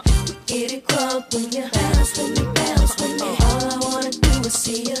here we get it crunk when you bounce with me, bounce with me. All I wanna do is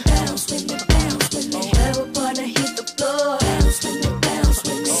see you bounce with me, bounce with me. Grab up on the hit the floor, bounce with me, bounce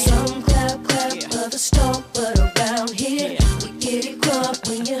with me. Some clap, clap, others stomp, but around here we get it crunk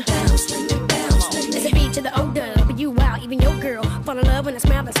when you bounce with me, bounce with me. There's a beat to the O-dub, but you out, even your girl fall in love when I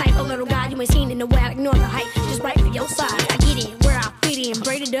smell the type of little guy you ain't seen in a while. Ignore the hype, just right for your side. I get in where I fit in,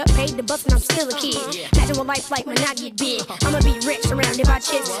 braided up, paid the bus, and I'm still a kid. Imagine what life like when I get big. I'ma be rich, surrounded by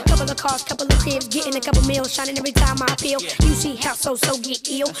chicks. Couple of cars, couple of cribs, getting a couple meals, shining every time I appeal. You see how so get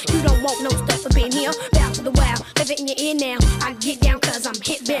ill. You don't want no stuff up in here. Bow to the wild, live it in your ear now. I get down cause I'm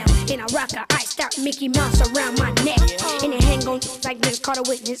hit bound, and I rock a iced out Mickey Mouse around my neck. And it hang on like Vince Carter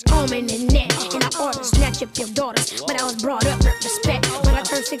with his arm in the neck. And I ought to snatch up your daughters, but I was brought up with respect. When I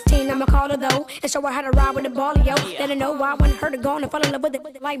turn 16, I'ma call her though, and show her how to ride with the ball, yo. Let her know why I wanted her to go and fall in love with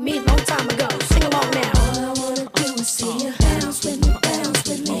it like me a long time ago. Sing along now. All I wanna do is see you bounce with me, bounce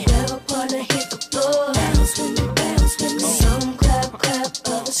with me. Grab up on the hit the floor, bounce with me, bounce with me. Some clap, clap,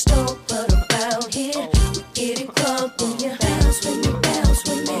 others stomp, but around here we get it crunk when you bounce with me, bounce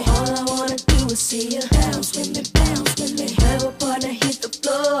with me. All I wanna do is see you bounce with me, bounce with me. Grab up on the hit the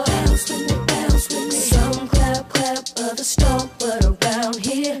floor, bounce with me, bounce with me. Some clap, clap, others stomp, but around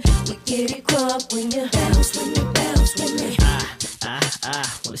here we get it crunk when you bounce with me, bounce with me. I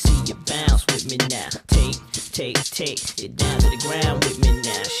wanna see you bounce with me now. Take it down to the ground with me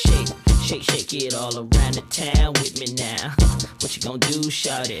now. Shake it all around the town with me now. What you gonna do,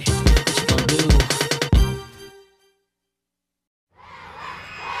 shawty? What you gonna do?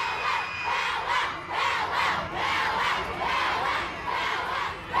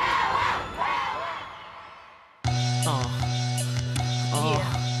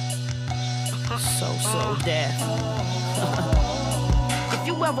 death. If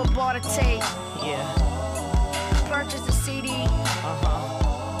you ever bought a tape, Yeah. purchased a CD,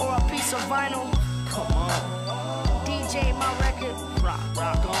 or a piece of vinyl, Come on. DJ my record,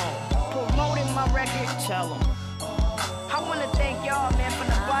 Rock on. promoting my record, Tell them. I want to thank y'all, man, from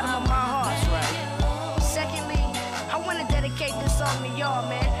the bottom of my heart. That's right. Secondly, I want to dedicate this song to y'all,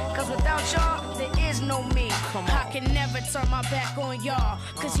 man, because without y'all, there is no me. I can never turn my back on y'all,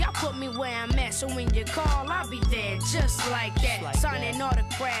 because y'all put me where I'm at, so when you call, I'll be there just like that. Signing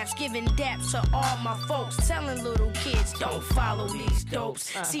autographs, giving daps to all my folks, telling little kids, don't follow these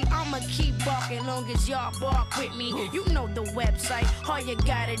dopes. See, I'ma keep barking long as y'all bark with me. You know the website, all you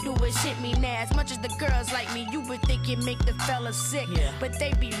gotta do is hit me now. As much as the girls like me, you would think it make the fellas sick, but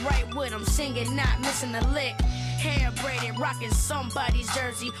they be right with them, singing, not missing a lick. Hair braided, rocking somebody's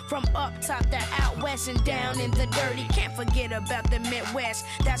jersey. From up top to out west and down in the dirty. Can't forget about the Midwest,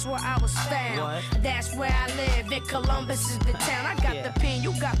 that's where I was found. That's where I live, in Columbus is the town. I got the pen,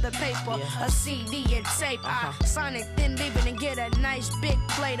 you got the paper, a CD and tape. I sign it, then leave it and get a nice big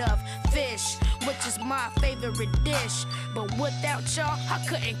plate of fish, which is my favorite dish. But without y'all, I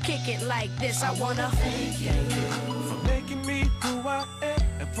couldn't kick it like this. I wanna thank you for making me who I am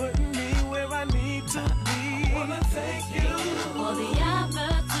and putting me where I need to be. I wanna thank you for the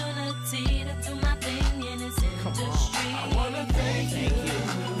opportunity to do my thing in this industry. I wanna thank you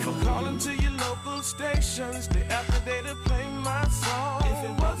for calling to your local stations day after day to play my song. If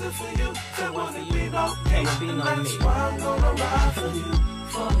it wasn't for you, there wouldn't be no me. And that's why I'm gonna ride for you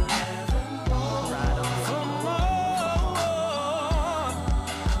forevermore. Ride on.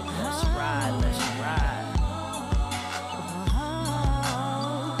 Let's ride, let's ride.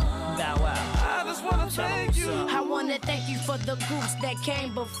 Bow wow. I just wanna thank you. I wanna thank you for the groups that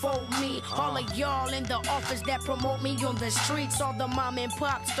came before me. All of y'all in the office that promote me on the streets. All the mom and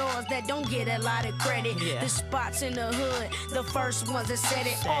pop stores that don't get a lot of credit. The spots in the hood, the first ones that said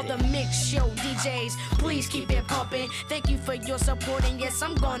it. All the mix show DJs, please keep it pumping. Thank you for your support, and yes,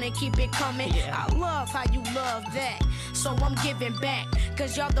 I'm gonna keep it coming. I love how you love that, so I'm giving back,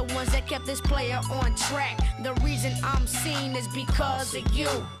 cause y'all the ones that kept this player on track. The reason I'm seen is because of you.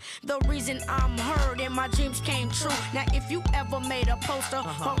 The reason I'm heard and my dreams came true. Now if you ever made a poster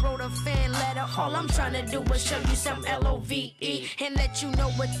or wrote a fan letter, all I'm trying to do is show you some LOVE and let you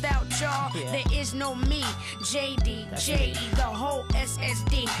know without y'all there is no me. JD, JE, the whole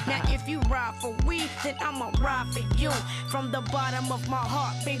SSD. Now if you ride for we, then I'ma ride for you. From the bottom of my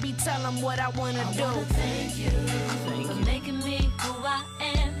heart, baby, tell them what I wanna do. Thank you for making me who I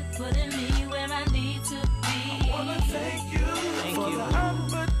am, putting me where I need to be. I wanna thank you for the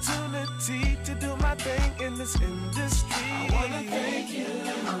opportunity to do my thing in this industry. I wanna thank you.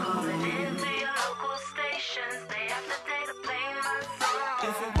 I'm calling into your local stations day after day to play my song.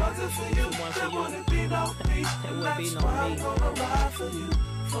 If it wasn't for you, there wouldn't be no me. And that's why I'm gonna ride for you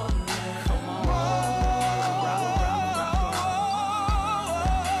forever. Come on.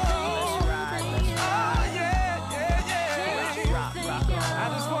 I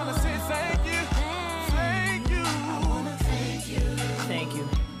just wanna say thank you. Thank you. I wanna thank you. Thank you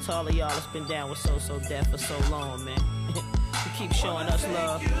to all of y'all that's been down with So Deaf for so long, man. You keep showing us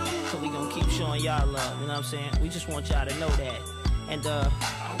love, so we gonna keep showing y'all love, you know what I'm saying? We just want y'all to know that. And I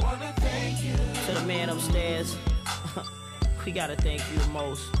wanna thank you. To the man upstairs, we gotta thank you the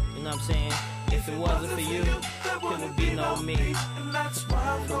most, you know what I'm saying? If it wasn't for you, there would be no me.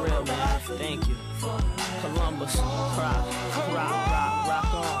 For real, man, thank you. Columbus, rock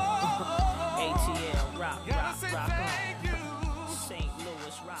on. ATL, rock on. St.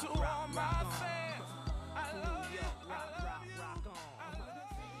 Louis, rock on. New York, rock on.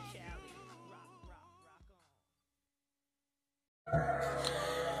 Cali, rock.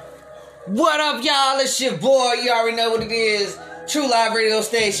 What up, y'all? It's your boy. You already know what it is. True Live Radio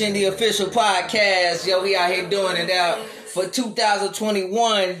Station, the official podcast. Yo, we out here doing it out for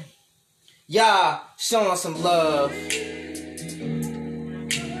 2021. Y'all showing some love.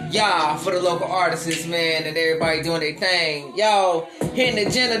 Y'all for the local artists, man, and everybody doing their thing. Y'all, hitting the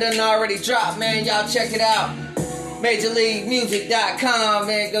agenda done already dropped, man. Y'all check it out. MajorLeagueMusic.com,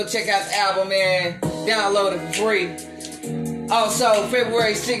 man. Go check out the album, man. Download it for free. Also,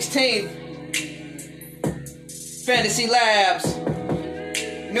 February 16th, Fantasy Labs,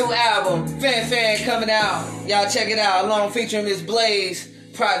 new album, Fan coming out. Y'all check it out, along featuring Miss Blaze.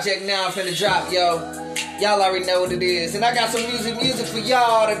 Project now finna drop, yo. Y'all already know what it is. And I got some music for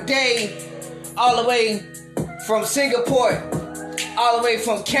y'all today. All the way from Singapore, all the way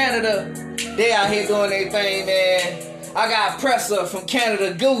from Canada. They out here doing their thing, man. I got Presser from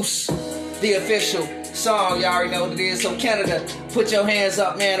Canada Goose, the official. song. Y'all already know what it is. So Canada, put your hands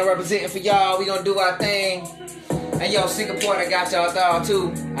up, man. I'm representing for y'all. We gonna do our thing. And yo, Singapore, I got y'all thought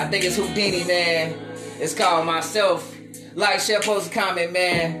too. I think it's Houdini, man. It's called Myself. Like, share, post, a comment,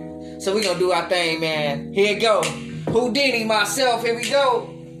 man. So we gonna do our thing, man. Here it go. Houdini, Myself. Here we go.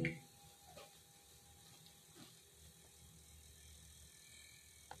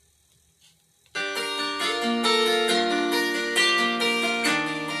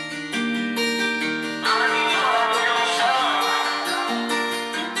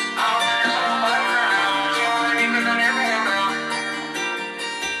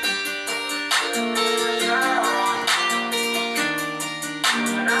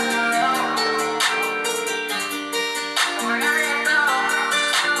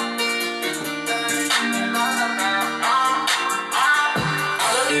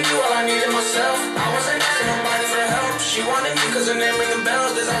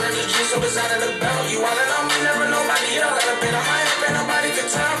 So beside of the belt, you all in on me, never nobody else. Got a bit on my hip and nobody could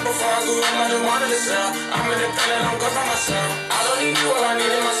tell. Before I grew up, I just wanted to sell. I'm independent, I'm good for myself. I don't need you, all I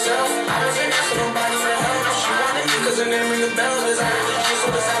needed myself. I wasn't asking nobody for help. She wanted me cause her name ring the bell. Beside of the G, so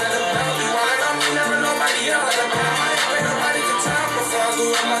beside of the belt. You all in on me, never nobody else. Got a bit on my hip and nobody could tell. Before I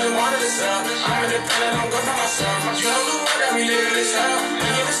grew up, I just wanted to sell. I'm independent, I'm good for myself. You know the world that we live in is hell. Me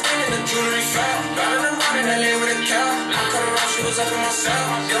and the skin in the jewelry fell. Riding around in LA with a cow. I cut around, she was up in myself.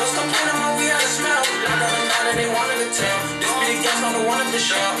 They was complaining about we had a smell. I got them mad and they wanted to tell. This be the gas, not the one for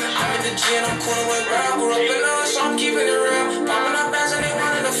sure. I'm in the G and I'm coolin' with Rob. Grew up in the hood, so I'm keeping it real. Popping up bags and they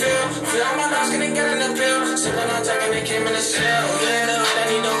wanted to feel. Feel out my dogs, can they get in the pill? Sippin' on tech and they came in the cell. Yeah, the hood and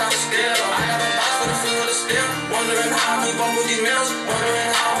he don't got a steal. I got a box for the feel with a steal. Wondering how I keep up with these meals.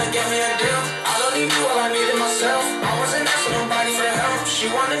 Wondering how to get me a deal. I don't need you, all I needed myself. I wasn't asking nobody for help. She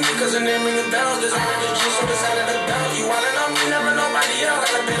wanted me cause her name ring the bell. Designer the G, so beside of the belt. You wanted on me, never nobody else.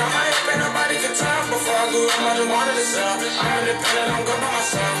 Got a bit on my hip and nobody could tell. Before I grew up, I just wanted to sell. I'm independent, I'm good by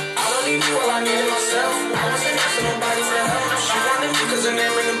myself. I don't need you, all I needed myself. I wasn't asking nobody for help. She wanted me cause her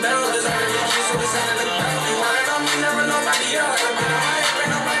name ring the bell. Designer the G, so beside of the belt. You wanted on me, never nobody else. Got a bit on my hip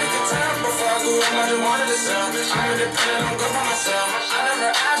and nobody could tell. Before I grew up, I just wanted to sell. I'm independent, I'm good by myself. I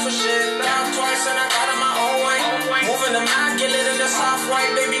never asked for shit. Now twice and I got it my own way. Moving immaculate in the soft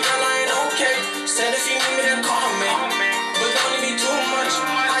white, baby girl, I ain't okay. Said if you need me, then call me. But don't need me too much.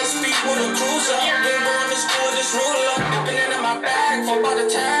 High speed with a cruiser. Been going to school with this ruler. Dipping it in my bag. For about the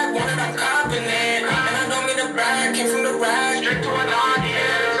tag. Wanted I'm copping it. And I don't mean to brag. Came from the rag. Straight to an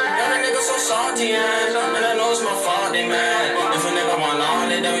audience. Y'all a nigga so salty, and I know it's my fault, man. If a nigga want all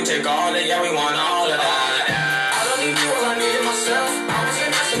it, then we take all it. Yeah, we want all of that. I don't need you, all I needed myself. I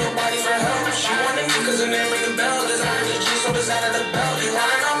wasn't asking nobody for help. She wanted me cause her name ring the bell. Designer the G, so beside of the belt. You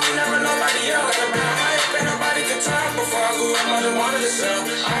wanted on me, never nobody else. Got a bit on my hip and nobody could tell. Before I grew up, I just wanted to sell.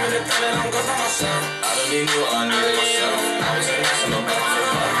 I'm independent, I'm good for myself. I don't need you, all I needed myself. I wasn't asking nobody for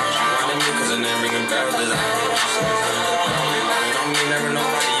help. She wanted me cause her name ring the bell. Designer the G, so beside of the belt. You wanted on me, never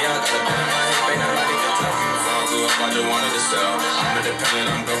nobody else. Got a bit on my hip and nobody could tell. Before I grew up, I just wanted to sell. I'm independent,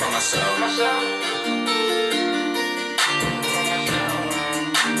 I'm good for myself.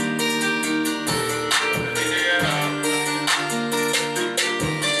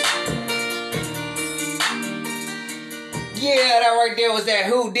 Yeah, that right there was that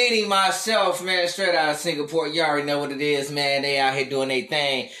Houdini, Myself, man, straight out of Singapore. You already know what it is, man. They out here doing their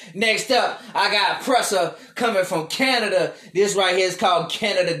thing. Next up, I got Presser coming from Canada. This right here is called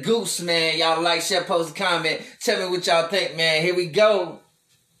Canada Goose, man. Y'all like, share, post, a comment. Tell me what y'all think, man. Here we go.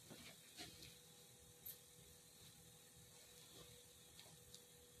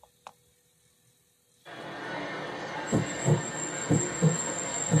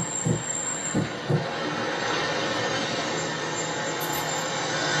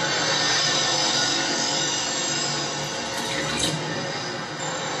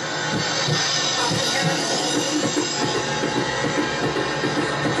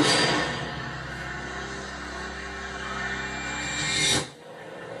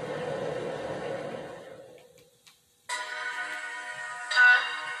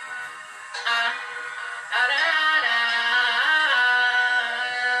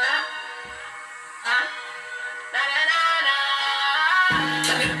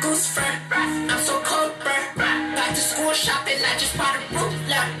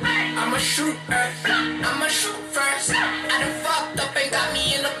 I'ma shoot first. I done fucked up and got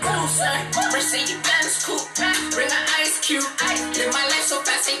me in a cruiser. Mercedes-Benz coupe, bring an ice cube. Live my life so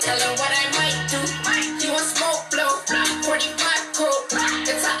fast, ain't telling what I might do. You want smoke blow, 45 coat.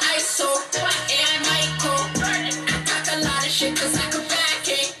 It's an ISO, AI Michael. I talk a lot of shit cause I could back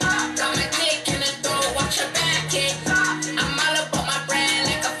it. Got my dick in the door, watch your back it. I'm all about my brand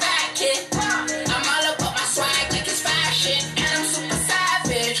like a fat kid. I'm all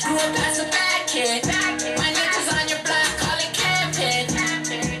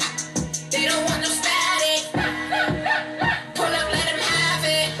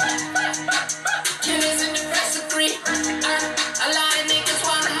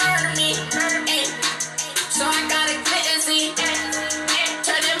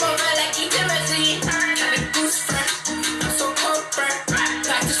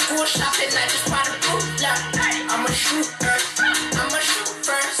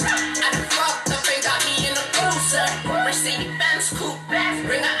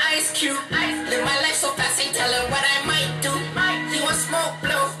Bring an ice cube. Live my life so fast, ain't telling what I might do. You want smoke,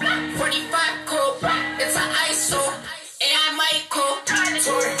 blow. 45 cold. It's an ISO. And I might cold. Bang,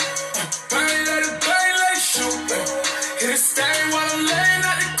 let it bang, let it shoot. Hit a stain while I'm laying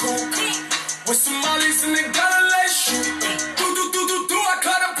at the coop. With some mollies and they gotta let it shoot. Do, I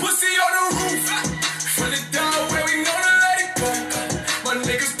caught a pussy on the roof. From the down where we know to let it go. My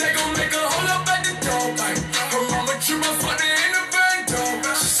niggas, they gon' make a hold up at the door. Her mama drew my father in the band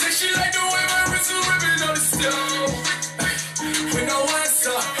door. She said she like the way my wrist is ripping on the stove. With no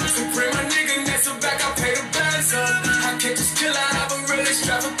answer, so bring my nigga next to back, I pay the bands up. I can't just kill, I have a real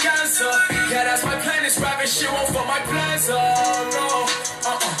extravaganza. Yeah, that's my plan, this rapping shit won't fuck my plans up, no.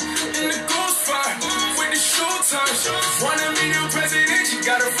 In the goose fur, with the shoe turns. Wanna be the president, you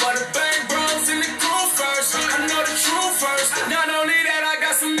gotta fight the bang bros in the crew first. I know the truth first. Not only that, I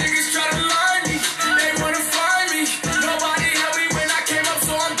got some niggas try to line me. They wanna find me. Nobody helped me when I came up,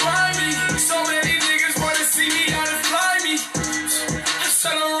 so I'm grimy. So many niggas wanna see me how to fly me.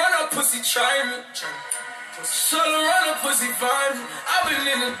 Shut up, run up, pussy, try me. Shut up, run up, pussy, find me. I've been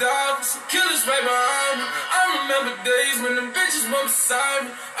in the dark, some killers right behind me. I remember days when them bitches were beside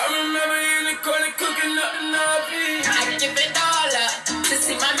me. I remember in the corner cooking up the nappy. I give it all up to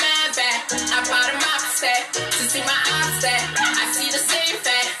see my man back. I bought him upset to see my upset. I see the same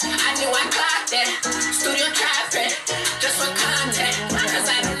fact. I knew I clocked that. Studio trapping just for content. Cause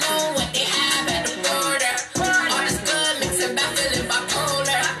I don't know what they have at the border. All this good mixing back feeling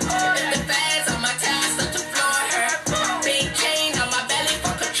bipolar. If the feds on my tail, start to floor her. Big chain on my belly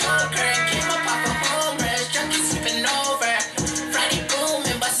for control her. Came up off of homers, junkies sleeping over. Friday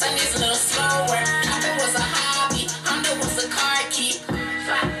booming, but Sunday's a little slower. Trapping was a hobby, Honda was a car key.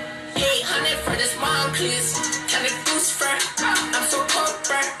 800 for this Moncler, kind of goose fur. I'm so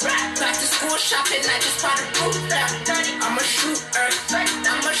copper. Back to school shopping, I just bought a booster. I'm a shooter,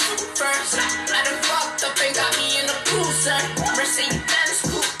 I'm a shoot first. I done fucked up and got me in a cruiser. Mercedes-Benz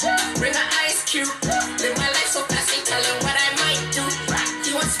coupe, bring an ice cube. Live my life so fast, ain't telling what I might do.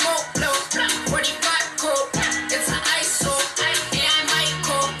 You want smoke, blow, 45 cold. It's an ISO, and I might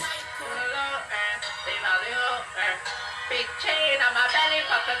cold. Big chain on my belly,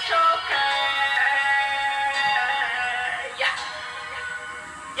 fuck a choker.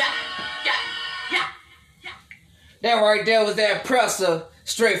 That right there was that Presser,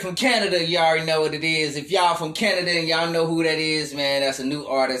 straight from Canada. You already know what it is. If y'all from Canada and y'all know who that is, man, that's a new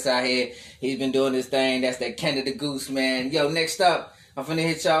artist out here. He's been doing this thing. That's that Canada Goose, man. Yo, next up, I'm finna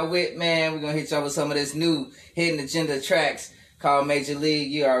hit y'all with, man, we're gonna hit y'all with some of this new Hidden Agenda tracks called Major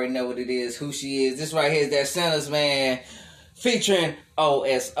League. You already know what it is, who she is. This right here is that Centers, man, featuring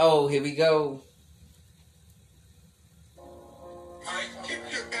OSO. Here we go.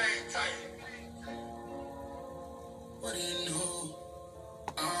 What do you know?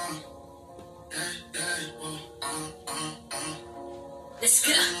 Let's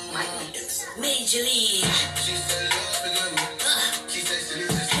go. Major League.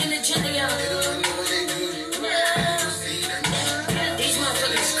 And the Agenda, these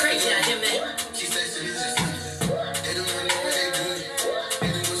motherfuckers is crazy out here, man.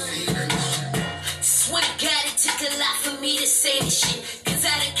 Swear to God, it took a lot for me to say this shit. Cause I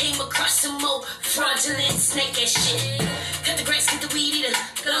done came across some more fraudulent snake ass shit. Cut the grass, get the weed eater.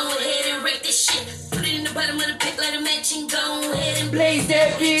 Go ahead and rake this shit. Put it in the bottom of the pit, light a match and go ahead and blaze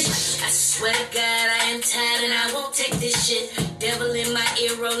that bitch. I swear to God, I am tired and I won't take this shit. Devil in my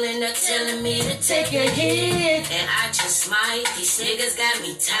ear rolling up, telling me to take a hit. And I just might, these niggas got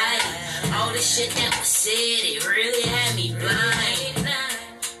me tired. All the shit that was said, it really had me blind.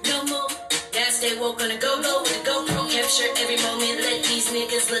 No more, gotta stay woke on the go-go with the GoPro. Capture every moment, let these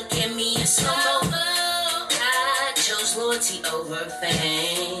niggas look at me in slow-mo. I chose loyalty over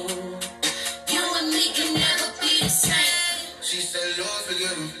fame. You and me can never be the same. She said, Lord, forgive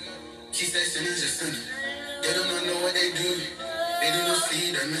them. She said, sin is a sinner. They do not know what they do. They do not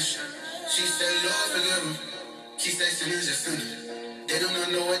see the mission. She said, Lord, forgive them. She said, sin is a sinner. They do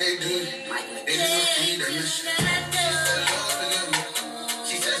not know what they do. They do not see the mission. She said, Lord, forgive them.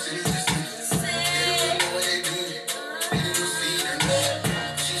 She said, sin is a sinner. They do not know what they do. They do not see the mission.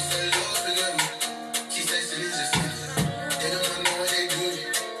 She said, Lord, forgive them. She said, sin is a sinner. They do not know what they do.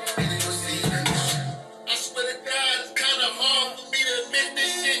 They do not see the mission. I swear to God, it's kind of hard for me to admit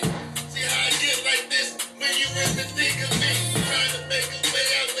this shit. See how I get like this when you in the thick of it. Trying to make a way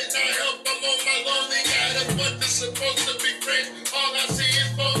out without help. I'm on my lonely guy. That's what this supposed to be great. All I see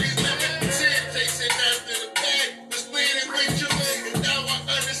is all these women. Shit chasing after the bag. This weed and weed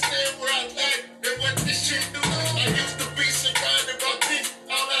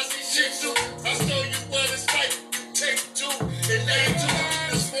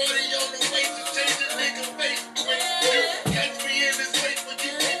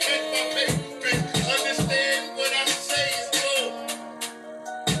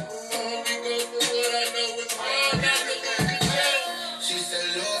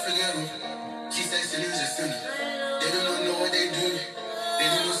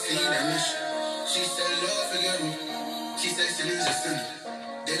She said she needs a sinner.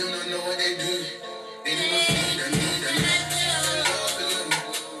 They do not know what they do. They do not see the need of love.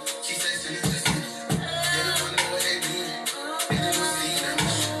 She said she needs a sinner. They do not know what they do. They do not see the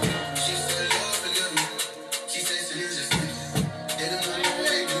need. She said love forgive me. She said she needs a sinner. They do not know what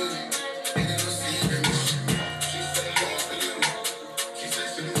they do. They do not see the need. She said love forgive me. She said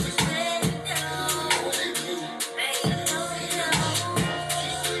she needs a sinner. They do not know what they do. They do not see the need. She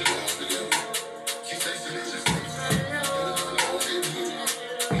said love forgive me. She said she needs a sinner.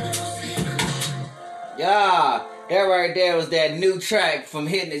 Yeah, that right there was that new track from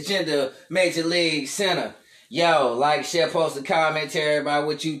Hidden Agenda, Major League Center. Yo, like, share, post, and comment, tell everybody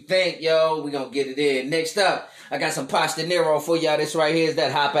what you think, yo. We gonna get it in. Next up, I got some Posh De Niro for y'all. This right here is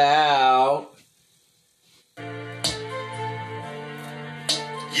that Hop Out.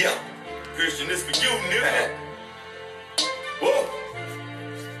 Yeah, Christian, this for you, nigga. Whoa.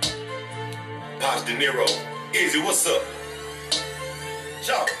 Posh De Niro. Izzy, what's up?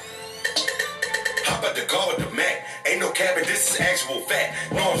 Y'all. Hop out the car with the Mac. Ain't no capping, this is actual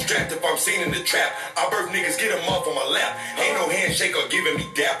fact. No, I'm strapped if I'm seen in the trap. I birth niggas, get them off on my lap. Ain't no handshake or giving me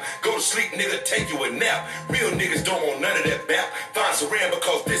dap. Go to sleep, nigga, take you a nap. Real niggas don't want none of that bap. Find Saran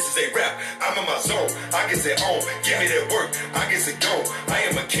because this is a rap. I'm in my zone, I get it on. Give me that work, I get it gone. I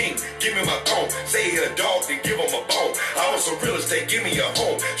am a king, give me my throne. Say he a dog, then give him a bone. I want some real estate, give me a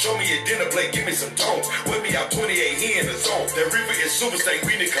home. Show me a dinner plate, give me some tones. With me out 28, he in the zone. That reaper is super stank,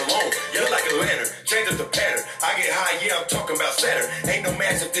 we need cologne. Yeah, like a lantern, change up the pattern. I get high, yeah, I'm talking about Saturn. Ain't no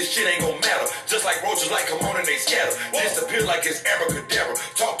match if this shit ain't gon' matter. Just like roaches, like come on and they scatter. Disappear like it's abracadabra.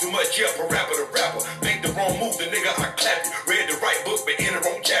 Talk too much, yeah, from rapper to rapper. Make the wrong move, the nigga, I clap you. Read the right book, but in the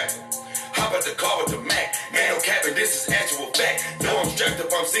wrong chapter. Hop out the car with the Mac. Ain't no capping, this is actual fact. No, I'm strapped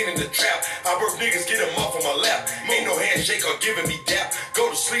if I'm seen in the trap. I birth niggas, get them off on my lap. Ain't no handshake or giving me dap. Go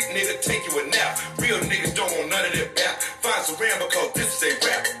to sleep, nigga, take you a nap. Real niggas don't want none of that bap. Find Saran because this is a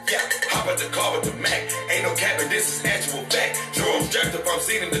rap. Yeah, hop out the car with the Mac. Ain't no capping, this is actual fact. So I'm strapped if I'm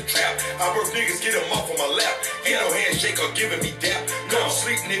seen in the trap. I birth niggas, get them off on my lap. Ain't no handshake or giving me dap. Go to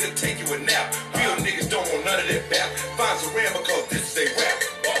sleep, nigga, take you a nap. Real niggas don't want none of that bap. Find Saran because this is a rap.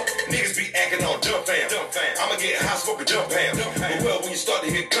 Niggas be acting all dumb fam. I'ma get high smoking dumb fam. But well, when you start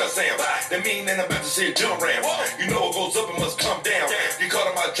to hear gun sounds, that mean that I'm about to see a dumb ram. You know what goes up, it must come down. You caught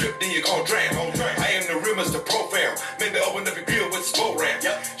on my drip, then you gon' drown. I am the real Mr. Pro fam. Maybe open up your bill with slow ram.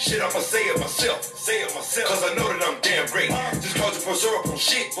 Shit, I'ma say it myself. Cause I know that I'm damn great. Just cause you pour syrup on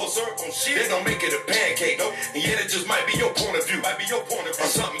shit. That don't make it a pancake. And yeah, that just might be your point of view. Or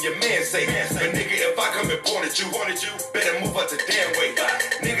something your man say. But nigga, if I come and point at you, better move out the damn way.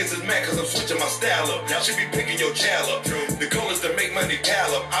 Niggas is mad cause I'm switching my style up. Should be picking your child up. The goal is to make money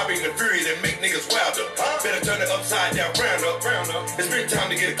pile up. I bring the fury that make niggas wild up. Better turn it upside down, round up. It's been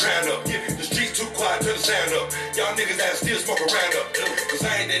time to get a crown up. The streets too quiet, turn the sound up. Y'all niggas that still smoke around up. Cause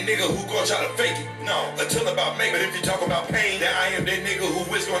I ain't that nigga who gon' try to fake it. No, until about make it. If you talk about pain, then I am that nigga who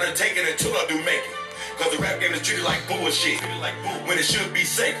is gonna take it until I do make it. Cause the rap game is treated like bullshit. When it should be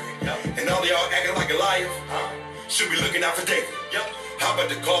sacred. And all y'all acting like a liar. Should be looking out for David. Hop out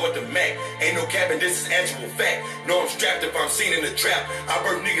the car with the Mac. Ain't no capping, this is actual fact. No, I'm strapped if I'm seen in the trap. I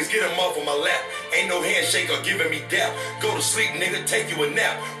birth niggas, get them off on my lap. Ain't no handshake or giving me dap. Go to sleep, nigga, take you a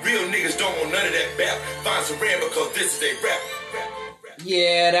nap. Real niggas don't want none of that bap. Find Saran because this is a rap.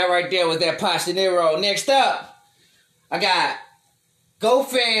 Yeah, that right there was that Posh De Niro. Next up, I got Go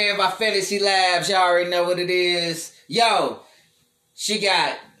Fam by Fantasy Labs. Y'all already know what it is. Yo, she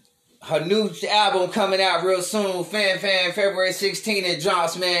got her new album coming out real soon. Fan, February 16th it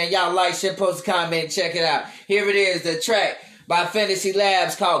drops, man. Y'all like, share, post, comment, check it out. Here it is, the track by Fantasy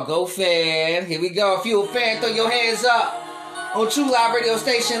Labs called Go Fan. Here we go. If you a fan, throw your hands up on True Live Radio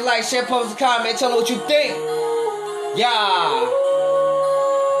Station. Like, share, post, comment, tell them what you think. Yeah.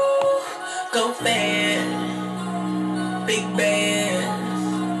 Go Fan. Big band.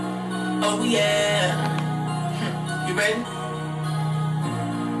 Oh yeah. You ready?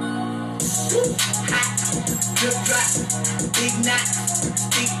 Hot, drip drop, big knot,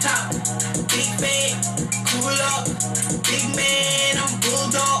 big top, big bag, cool up, big man, I'm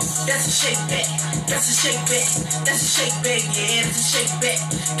bulldog. That's a shake back, that's a shake back, that's a shake back, yeah, that's a shake back,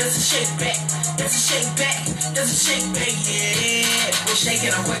 that's a shake back, that's a shake back, that's a shake back, yeah. We're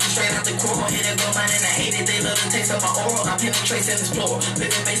shaking, I'm working straight out the core, hit it, go mine and I hate it, they love the taste of my oral, I penetrate and explore,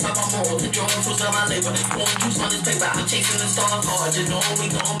 living based on my moral, the drawing fruits of my labor, pouring juice on this paper, I'm chasing the stars hard, just knowing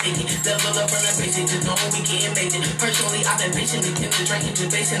we gon' make it, level up from the basic, just knowing we can't make it. Personally, I've been patiently tending, drinking, just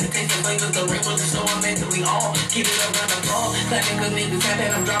basing the taste and flavors, the rainbows, and so I'm mentally all, keep it around the ball, clapping good niggas,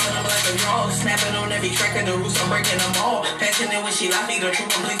 tapping, I'm dropping I'm like a draw. Snapping on every track of the roots, I'm breaking them all. Passing it when she like me, the truth,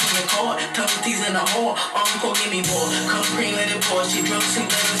 I'm bleaching the cord. Tumble teas in the hole, encore give me more. Come cream, let it pour. She drunk, she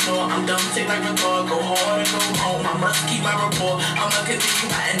let it snore. I'm dumb, sick like a dog. Go hard, go home. I must keep my rapport. I'ma continue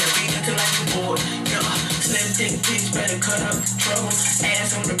riding the beat until I get bored. Yeah. Slim thick bitch, better cut up. Trouble,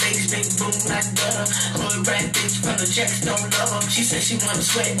 ass on the bass, big boom like butter. Hood rat bitch from the checks, don't love her. She said she wanna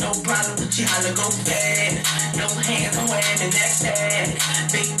sweat, no problem. She holla go bad. No hands, I'm wearing in that sack.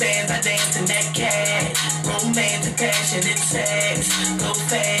 Big bands, I dance in that cat. Romance and passion, it's sex. Go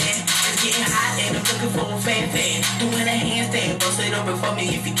fast, it's getting hot and I'm looking for a fan. Doing a handstand, bust it open for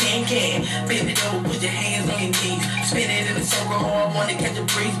me if you can. Bend it over, put your hands on your knees. Spin it in a circle, hard, wanna catch a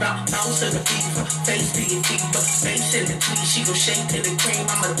breeze. Bounce to the beat, face to your feet, but face in the tweet. She gon' shake to the cream,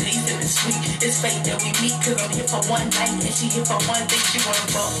 I'm a taste and it's sweet. It's fate that we meet, cause I'm here for one night. And she here for one thing, she wanna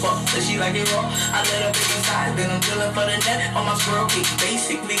fuck. Does she like it raw? I let her pick inside, then I'm drilling for the net on my squirrel kick.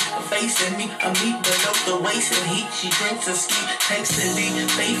 Basically, a face in me, a meat below the waist and heat. She drinks and ski, texting me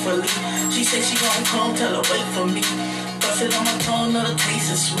faithfully. She said she gon' come, tell her wait for me. Bust it on my tongue, know the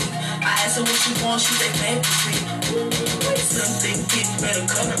taste is sweet. I asked her what she want, she said fantasy. Something bitch, better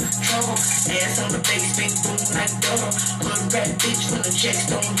cut her. Trouble, ass on the bass, big boom like double. Hood rat bitch from the checks,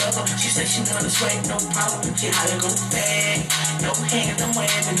 don't love her. She said she wanna sweat, no problem. She holla go fast. No hands, I'm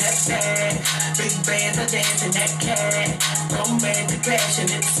wearing in that sack. Big bands, I dance in that cat. Romantic passion,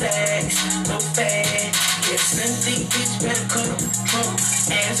 it's sex. Go fast. Yeah, slim thick bitch, better cut her. Trouble,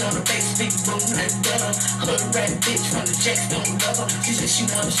 ass on the bass, big boom like double. Hood rat bitch from the checks, don't love her. She said she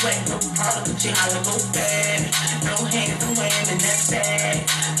wanna sweat, no problem. She holla go fast. No hands, I'm wearing in that sack.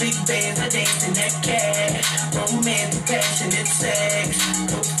 Big bands, I dance in that cat. Romantic passion, it's sex.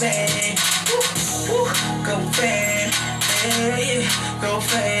 Go fast. Woo, go fast. Hey, go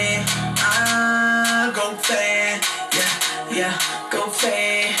fast. Go fast. Yeah, go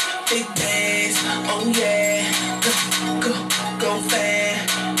fast. Big bands, oh yeah. Go fast.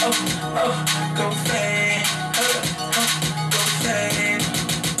 Oh, go fast. Go fast.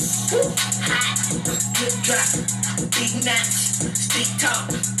 Woo, hot, good drop, big notch, stick talk,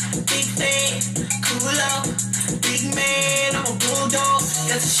 big fan, cool up, big man, I'm a bulldog.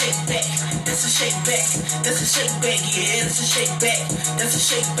 That's a shake back, that's a shake back, that's a shake back, yeah, that's a shake back, that's a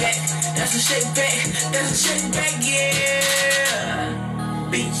shake back, that's a shake back, that's a shake back, yeah.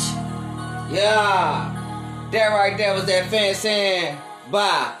 Beach. Yeah, that right there was that Fansan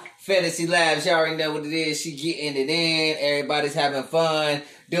by Fantasy Labs. Y'all already know what it is. She getting it in. Everybody's having fun,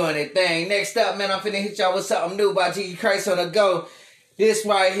 doing their thing. Next up, man, I'm finna hit y'all with something new by G Christ on the go. This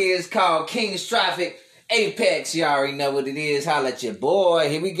right here is called King's Traffic Apex. Y'all already know what it is. Holla at your boy.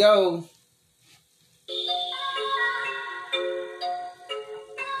 Here we go.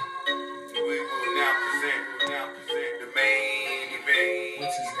 Now present the main event.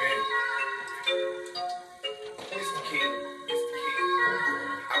 What's his name? It's the king.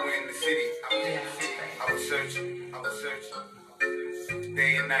 I went in the city. I was searching.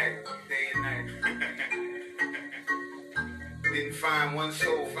 Day and night. Didn't find one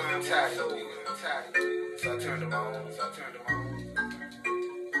soul. I'm tired of it. So I turned them on. I'm on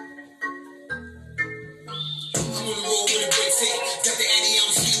the road with a break set. Got the Addy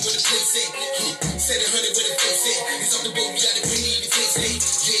on ski with a plate set. Set 100 with a face set. It's off the boat, we got the pretty in the face set.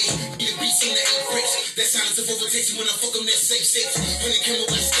 Yeah, get a beat on the 8 fresh. That silence of overtaking when I fuck them, that safe sex. When it came up,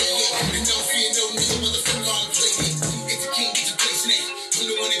 I stay it. And don't fear no nigga, motherfucker, I don't play it. It's the king, get your place next. I'm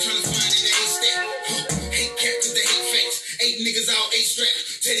the one they tryna find in the haystack. Hate cap with the hate facts. 8 niggas out, 8 strap.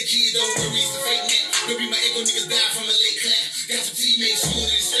 Tell the kid, don't worry, it's the fake net. Maybe my echo niggas die from a late clap. Got your teammates smooth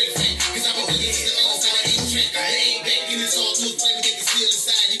and straight fat. Cause I've been looking to the other side of 8 track. They ain't back in this all through play, they can steal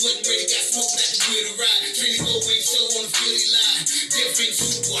inside. He wasn't ready, got smoked like the wheel to ride. Training go away, show on the field, he lied. Different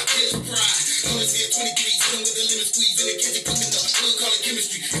too, boy, I kill his pride. Only see a 23, sitting with the lemon squeeze in the kitchen, cooking up. Hood call it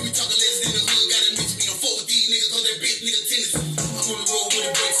chemistry. If we talking legends in the hood, gotta mix me. I'm fuck with these niggas, cause that bitch nigga tennis. I'm on the road with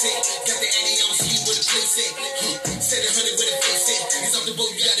a break set. Got the Addy on ski with a plate set. Set 100 with a face set. It's off the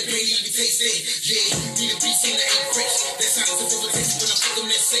boat, you got the baby, even taste it. Yeah, need a beat on the 8 fresh. That silence of overtaking when I fuck them,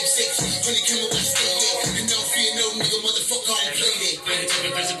 that safe sex. When it came up, I stay it. And don't fear no nigga, motherfucker, I don't play that. Ready to be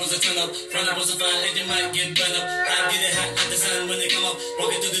principles, I turn up. Run up on some fire, and you might get burned up. I get it hot like the sun when they come up.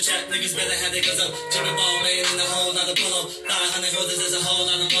 Walking through the trap, niggas better have their guns up. Tripping ball, man, in the hole, not a polo. 500 holders, there's a hole,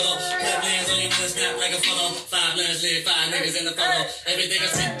 not a polo. Put lands on your minute, snap like a photo. 5 lands live, 5 niggas in the photo. Everything I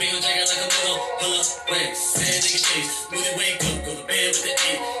spit, be on jacket like a moto. Pull up, wait, say nigga chase. Moody wake up, go to bed with the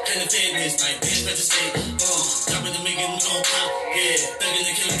 8. Kind of fitness, like bitch, better stay. Drop it to me, getting on top. Yeah, thugging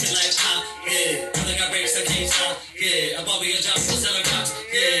the killing shit like pop. Yeah, I got breaks, I can't stop. Yeah, I'm Bobby a job for 7 cops.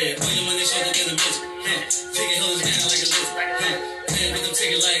 Yeah, put your money shorter than a bitch. Take it hoes down like a list. Man, with the wanna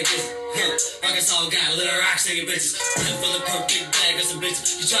take it like this. Arkansas got little rock shaking bitches. Put full of perk, big bag of some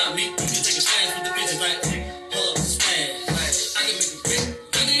bitches. You try me, you can take a chance with the bitches like, pull up, smash. Like, I can make a big,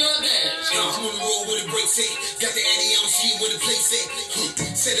 I do your dash. I'm on the road with a break set. Got the Addy on sheet with a place set.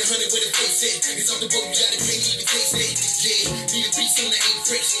 Set 100 with a face set. It's off the boat, you gotta pay me to taste it. Yeah, need a beast on the ain't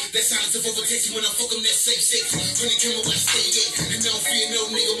fresh. That silence of overtaking when I fuck them that safe sex. When the camera where I stay at. And don't fear no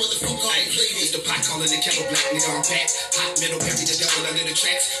nigga, motherfucker, I ain't played it. The pot calling the kettle black, nigga, I'm back. Hot metal, bury the devil under the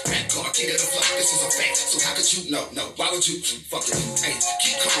tracks. Rap car, king of the flock, this is a fact. So how could you? No, why would you? Fuck it. Hey,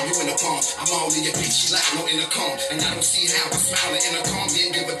 keep calm, you in the palm. I'm all in your bitch, she like no intercom. And I don't see how I'm smiling in a calm.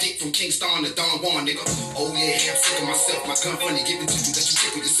 Didn't give a dick from Kingston to Don Juan, nigga. Oh yeah, I'm sick of myself. My gun funny, give it to you, let you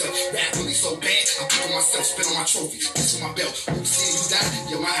tickle yourself. Rap really so bad, I pick on myself, spit on my trophy, kiss on my belt. Who see you die?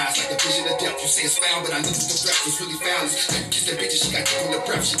 Yeah, my eyes like the vision of death. You say it's foul, but I knew the breath was really foul. Like kiss that bitch and she got kicked on the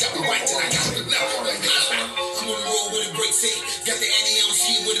breath. She got me right till I got her to the left. I'm on the road with a break set. Got the Addy on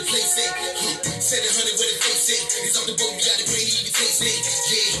sheet with a place set. Set 100 with a face set. It's off the boat, you gotta pay even taste it.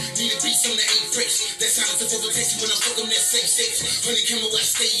 Yeah, need a beast on the ain't fresh. That silence of overtaking when I fuck them that safe sex. Honey camera where I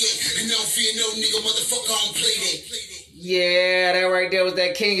stay at. And I don't fear no nigga, motherfucker, I don't play that. Yeah, that right there was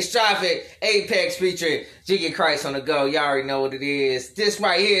that King Strophic Apex featuring Jiggy Christ on the go. Y'all already know what it is. This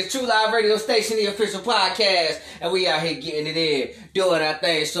right here is True Live Radio Station, the official podcast. And we out here getting it in, doing our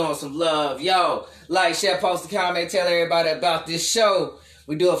thing, showing some love. Yo, like, share, post, and comment, tell everybody about this show.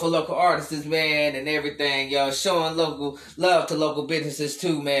 We do it for local artists, man, and everything, yo. Showing local love to local businesses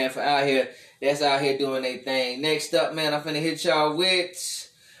too, man, for out here. That's out here doing their thing. Next up, man, I'm finna hit y'all with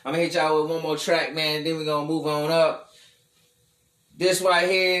one more track, man, and then we're gonna move on up. This right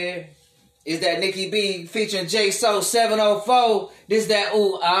here is that Nikki B featuring J So 704. This that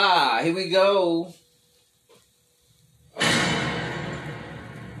ooh ah. Here we go.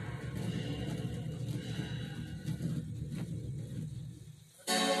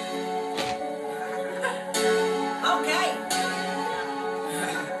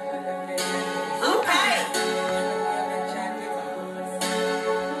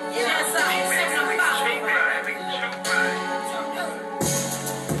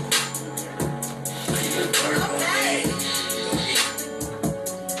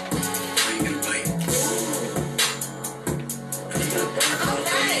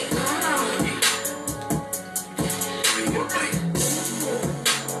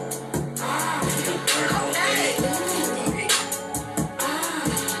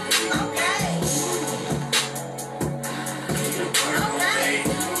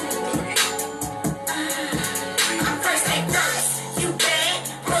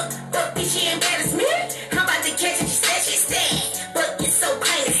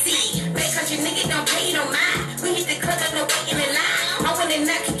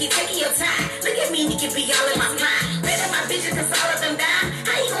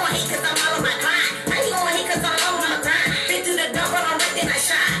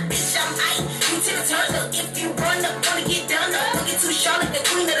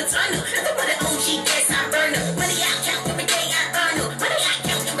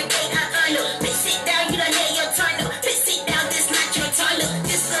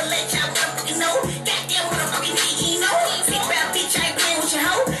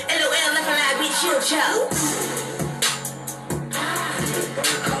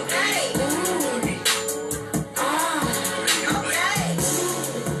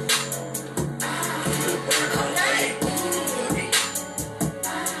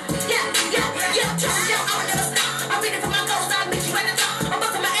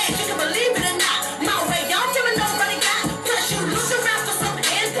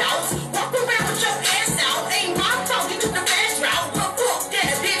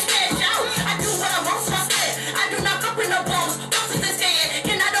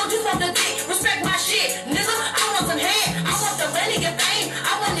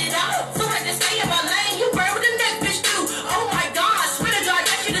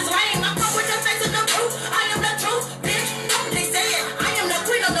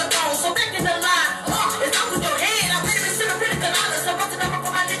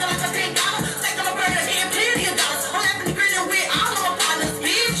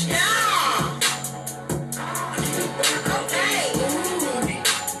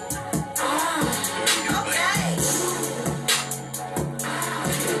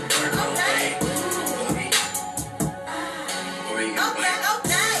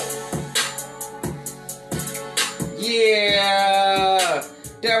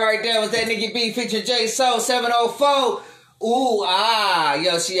 Nikki B featuring J So 704. Ooh, ah.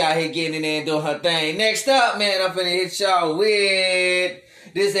 Yo, she out here getting in there and doing her thing. Next up, man, I'm finna hit y'all with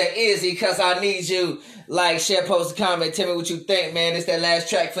This that Izzy, cause I need you. Like, share, post a comment, tell me what you think, man. It's that last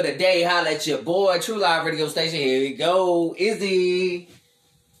track for the day. Holla at your boy, True Live Radio Station. Here we go, Izzy.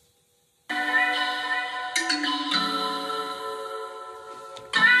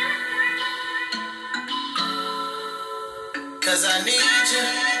 Cause I need you.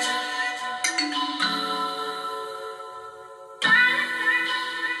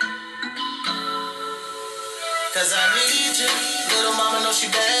 Cause I need you. Little mama know she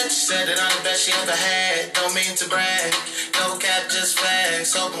bad. She said that I'm the best she ever had. Don't mean to brag. No cap, just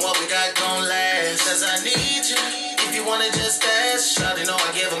facts. Hoping what we got gon' last. Cause I need you. If you wanna just ask, shawty know I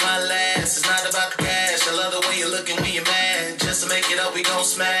give her my last. It's not about the cash. I love the way you're looking when you're mad. Just to make it up, we gon'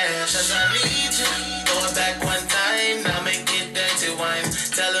 smash. Cause I need you. Throw it back one time. Now make it dirty wine.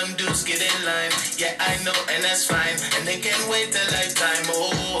 Tell them dudes get in line. Yeah, I know, and that's fine. And they can't wait a lifetime.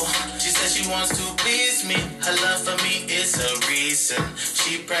 Oh, she said she wants to please me. Her love for me is a reason.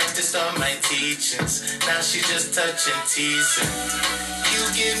 She practiced all my teachings. Now she just touching, teasing. You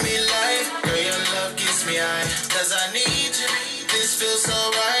give me life, girl, your love gives me high. Cause I need you, this feels so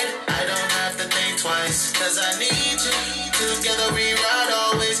right. I don't have to think twice. Cause I need you, together we ride.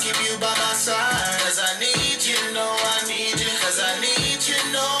 Always keep you by my side. Cause I need you, know I need you. Cause I need you,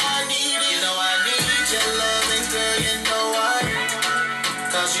 know I need you. You know I need your love, and girl, you know why.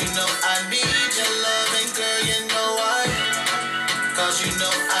 Cause you know I need your love, and girl, you know why. Cause you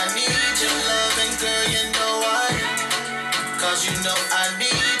know I need your love, and girl, you know why. Cause you know I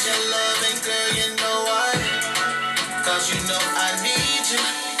need your love, and girl, you know why. Cause you know I need you.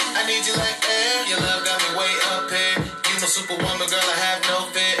 I need you like air. Your love got me way up here. You my superwoman, girl, I have no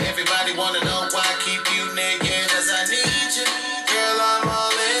fear. Everybody wanna know why I keep you near, yeah. Cause I need you. Girl, I'm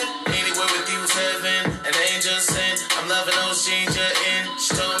all in. Anywhere with you is heaven. An angel sent. I'm loving those jeans you're in.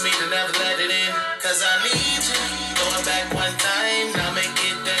 She told me to never let it in. Cause I need you. Going back one time. Now make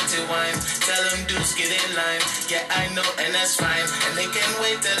it dirty wine. Tell them dudes get in line. Yeah, I know, and that's fine. And they can't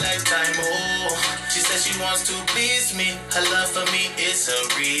wait a lifetime. Oh, she said she wants to please me. Her love for me is a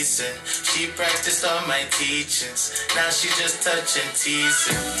reason. She practiced all my teachings. Now she just touching,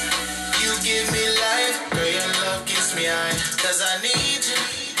 teasing. You give me life, girl, your love gives me high. Cause I need you,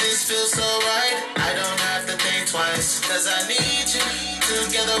 this feels so right. I don't have to think twice. Cause I need you,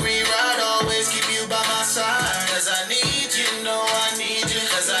 together we ride. Always keep you by my side. Cause I need you, know I need you.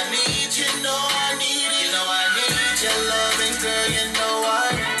 Cause I need you, know I need you. You know I need your love, and girl, you know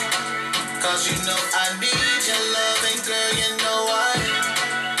why. Cause you know I need your love, and girl, you know why.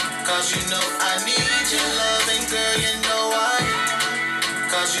 Cause you know I need your love, and girl, you know why.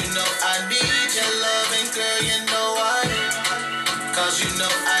 Cause you know I need your love, and girl, you know why. Cause you know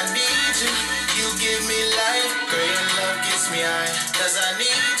I need you. You give me life, girl, your love gets me high. Cause I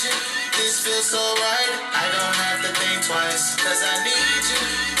need you, this feels so right. I don't have to think twice. Cause I need you,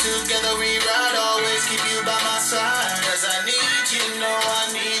 together we ride. Always keep you by my side. Cause I need you, know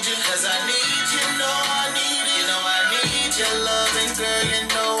I need you. Cause I need you, know I need you. You know I need your love, and girl, you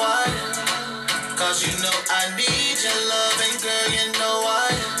know why. Cause you know I need your love, and girl, you know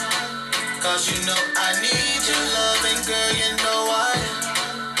why. Cause you know I need your love, and girl, you know why.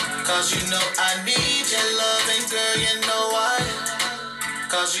 Cause you know I need your love, and girl, you know why.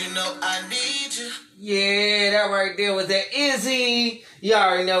 Cause you know I need you. Yeah, that right there was that Izzy. You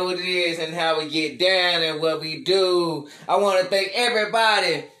already know what it is and how we get down and what we do. I want to thank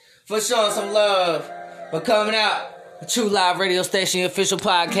everybody for showing some love, for coming out. True Live Radio Station official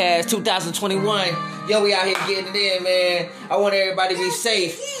podcast 2021. Yo, we out here getting it in, man. I want everybody to be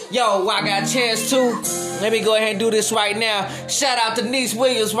safe. Yo, I got a chance to. Let me go ahead and do this right now. Shout out to Niece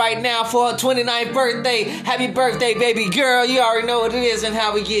Williams right now for her 29th birthday. Happy birthday, baby girl. You already know what it is and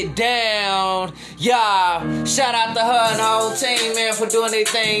how we get down. Yeah. Shout out to her and the whole team, man, for doing their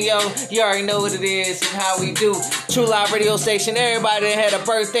thing, yo. You already know what it is and how we do. True Live Radio Station. Everybody that had a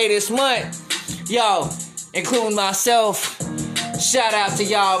birthday this month. Yo, including myself. Shout out to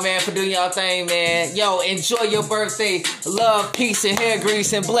y'all, man, for doing y'all thing, man. Yo, enjoy your birthday. Love, peace, and hair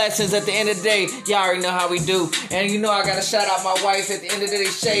grease and blessings at the end of the day. Y'all already know how we do. And you know I gotta shout out my wife at the end of the day.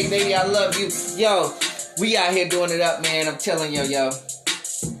 Shay, baby, I love you. Yo, we out here doing it up, man. I'm telling you, yo.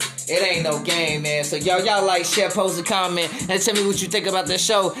 It ain't no game, man. So, y'all like, share, post, and comment. And tell me what you think about this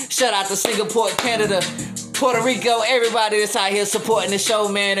show. Shout out to Singapore, Canada, Puerto Rico, everybody that's out here supporting the show,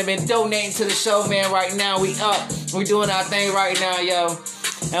 man. They've been donating to the show, man. Right now, we up. We doing our thing right now, yo.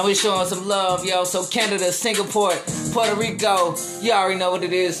 And we showing some love, yo. So Canada, Singapore, Puerto Rico, you already know what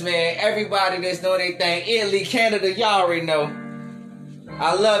it is, man. Everybody that's doing their thing. Italy, Canada, y'all already know.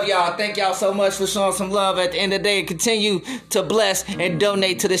 I love y'all. Thank y'all so much for showing some love at the end of the day. Continue to bless and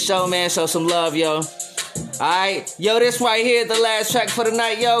donate to the show, man. Show some love, yo. Alright, yo, this right here, the last track for the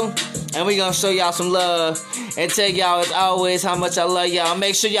night, yo. And we gonna show y'all some love and tell y'all as always how much I love y'all.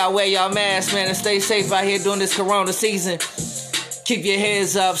 Make sure y'all wear y'all masks, man, and stay safe out here during this corona season. Keep your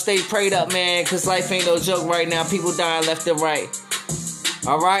heads up, stay prayed up, man, cause life ain't no joke right now. People dying left and right.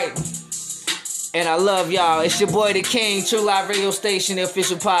 Alright? And I love y'all. It's your boy The King, True Live Radio Station, the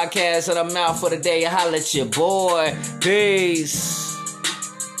official podcast, and I'm out for the day. Holla at your boy. Peace.